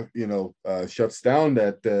Thor, shuts down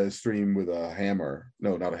that stream with a hammer.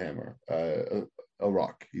 No, not a hammer. A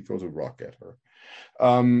rock. He throws a rock at her.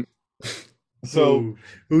 So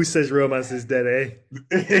who says romance is dead,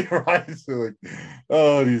 eh? Right. So like,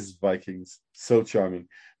 oh, these Vikings, so charming.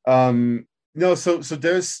 No, so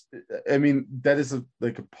there's, I mean, that is a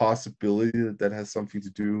possibility that has something to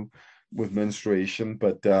do with menstruation,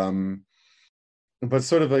 but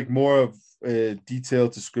sort of like more of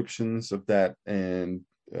detailed descriptions of that, and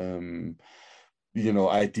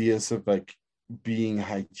ideas of like being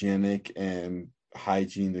hygienic and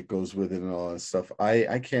hygiene that goes with it and all that stuff.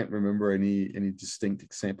 I can't remember any distinct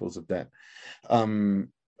examples of that. I mean,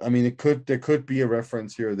 there could be a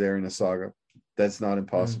reference here or there in a saga. That's not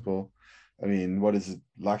impossible. I mean, what is it?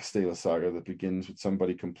 Laxdale saga that begins with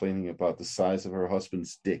somebody complaining about the size of her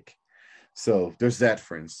husband's dick. So there's that,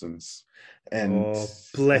 for instance. And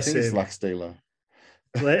bless I think him. It's Laxdale.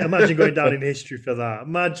 Imagine going down in history for that.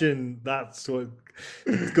 Imagine that's what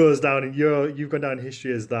goes down in you've gone down in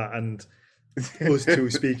history as that, and us two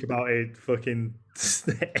speak about it fucking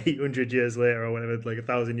 800 years later or whatever, like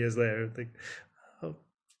 1,000 years later. I think, oh,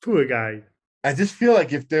 poor guy. I just feel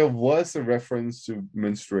like if there was a reference to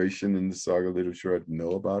menstruation in the saga literature, I'd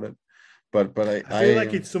know about it. But I feel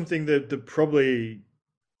like it's something that probably,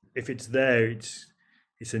 if it's there,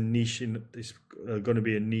 it's a niche. It's going to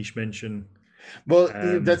be a niche mention. Well,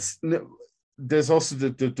 there's also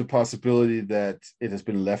the possibility that it has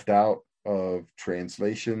been left out of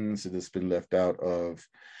translations. It has been left out of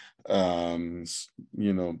certain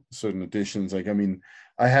editions. Like, I mean,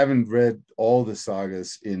 I haven't read all the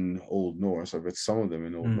sagas in Old Norse. I've read some of them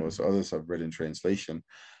in Old Norse. Others I've read in translation.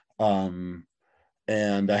 And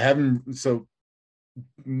I haven't. So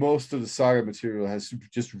most of the saga material has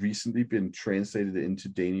just recently been translated into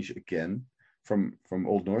Danish again from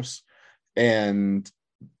Old Norse. And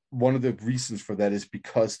one of the reasons for that is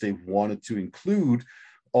because they wanted to include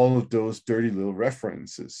all of those dirty little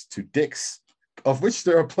references to dicks, of which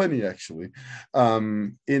there are plenty actually,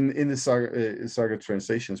 in the saga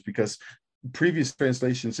translations, because previous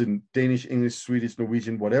translations in Danish, English, Swedish,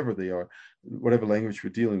 Norwegian, whatever they are, whatever language we're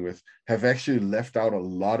dealing with, have actually left out a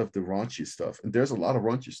lot of the raunchy stuff, and there's a lot of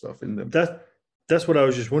raunchy stuff in them. That's what I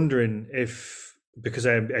was just wondering, if, because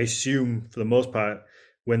I assume for the most part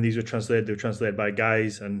when these were translated, they were translated by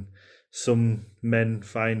guys, and some men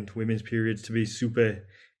find women's periods to be super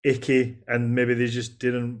icky, and maybe they just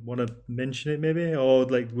didn't want to mention it, maybe, or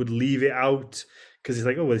like would leave it out because it's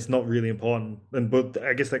like, oh, well, it's not really important. But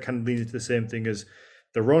I guess that kind of leads into the same thing as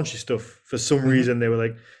the raunchy stuff. For some reason, they were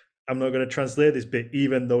like, I'm not going to translate this bit,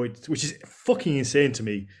 even though which is fucking insane to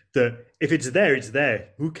me, that if it's there, it's there.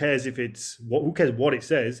 Who cares if who cares what it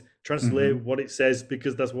says? Translate what it says,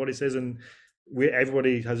 because that's what it says, and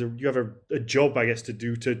everybody has you have a job, I guess, to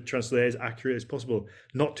do, to translate as accurate as possible,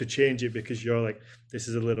 not to change it because you're like, this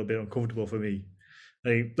is a little bit uncomfortable for me.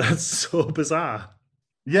 Like, that's so bizarre.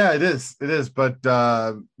 Yeah, it is. But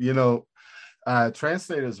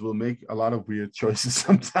translators will make a lot of weird choices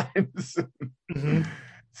sometimes.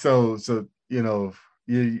 So you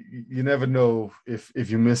never know if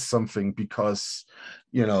you miss something because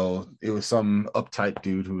it was some uptight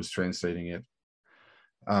dude who was translating it.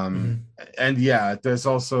 And yeah, there's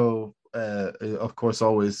also of course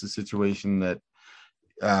always the situation that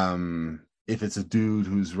if it's a dude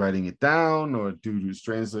who's writing it down or a dude who's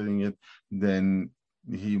translating it, then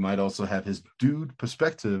he might also have his dude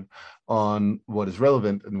perspective on what is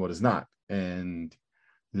relevant and what is not. And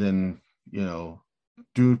then,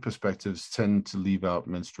 dude perspectives tend to leave out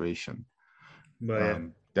menstruation.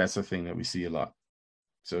 That's a thing that we see a lot.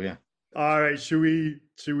 So, yeah. All right. Should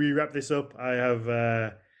we wrap this up? I have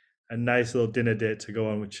a nice little dinner date to go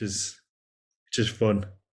on, which is fun.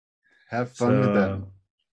 Have fun with that.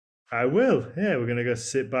 I will. Yeah, we're gonna go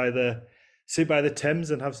sit by the Thames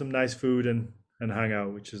and have some nice food and hang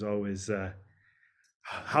out, which is always.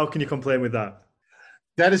 How can you complain with that?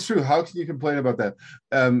 That is true. How can you complain about that?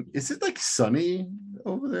 Is it like sunny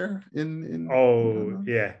over there in Oh London?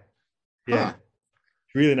 yeah, yeah, Huh.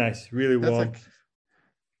 really nice, really That's warm. like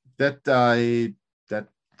that I that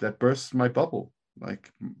that bursts my bubble.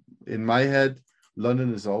 Like in my head,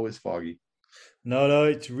 London is always foggy. No, no,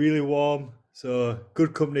 it's really warm. So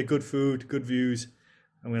good company, good food, good views.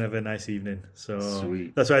 I'm gonna have a nice evening. So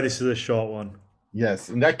Sweet. that's why this is a short one. Yes.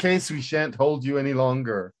 In that case, we shan't hold you any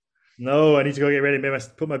longer. No, I need to go get ready.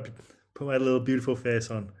 Put my little beautiful face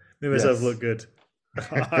on. Make myself look Yes. good.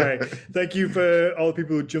 All right. Thank you for all the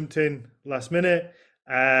people who jumped in last minute.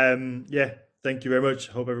 Yeah, thank you very much.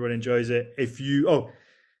 Hope everyone enjoys it. If you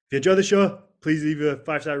enjoy the show, please leave a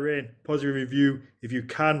 5-star rating, positive review. If you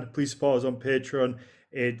can, please support us on Patreon.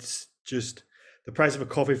 It's just the price of a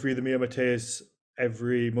coffee for either me or Mateus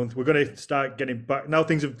every month. We're going to start getting back. Now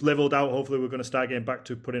things have leveled out. Hopefully, we're going to start getting back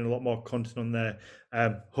to putting a lot more content on there.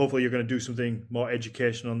 Hopefully, you're going to do something more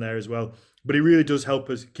education on there as well. But it really does help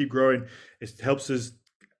us keep growing. It helps us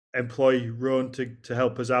employ Rowan to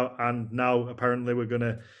help us out. And now, apparently, we're going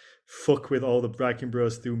to fuck with all the Viking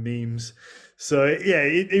Bros through memes. So yeah,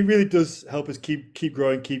 it really does help us keep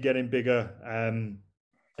growing, keep getting bigger.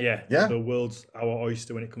 Yeah, Yeah. the world's our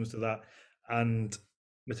oyster when it comes to that. And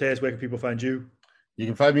Mateus, where can people find you? You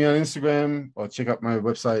can find me on Instagram or check out my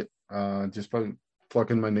website. Just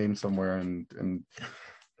plug in my name somewhere and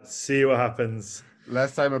See what happens.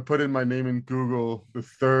 last time I put in my name in Google, the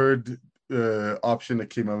third option that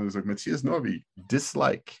came up was like Matthias Norby,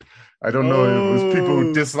 dislike. I don't know if it was people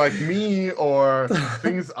who dislike me or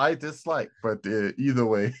things I dislike, but either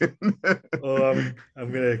way. I'm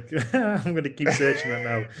gonna I'm gonna keep searching that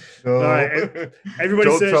now. No. All right, everybody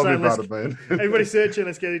Don't search tell me that. about it, man. Everybody search it.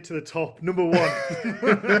 Let's get it to the top. Number one.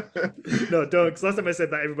 No, don't. Because last time I said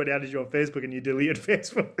that, everybody added you on Facebook and you deleted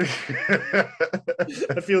Facebook.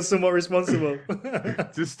 I feel somewhat responsible.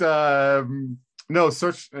 Just no,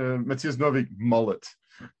 search Matthias Novik mullet.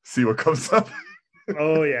 See what comes up.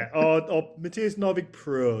 Oh yeah, or Matthias Novik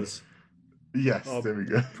pros. Yes, Or there we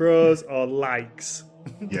go. pros or likes.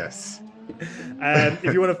 Yes. If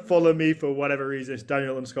you want to follow me for whatever reason, it's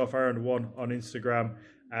Daniel_Farrand1 on Instagram,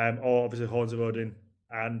 or obviously Horns of Odin.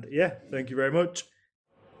 And yeah, thank you very much.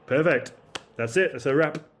 Perfect. That's it. That's a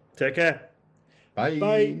wrap. Take care. Bye.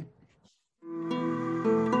 Bye.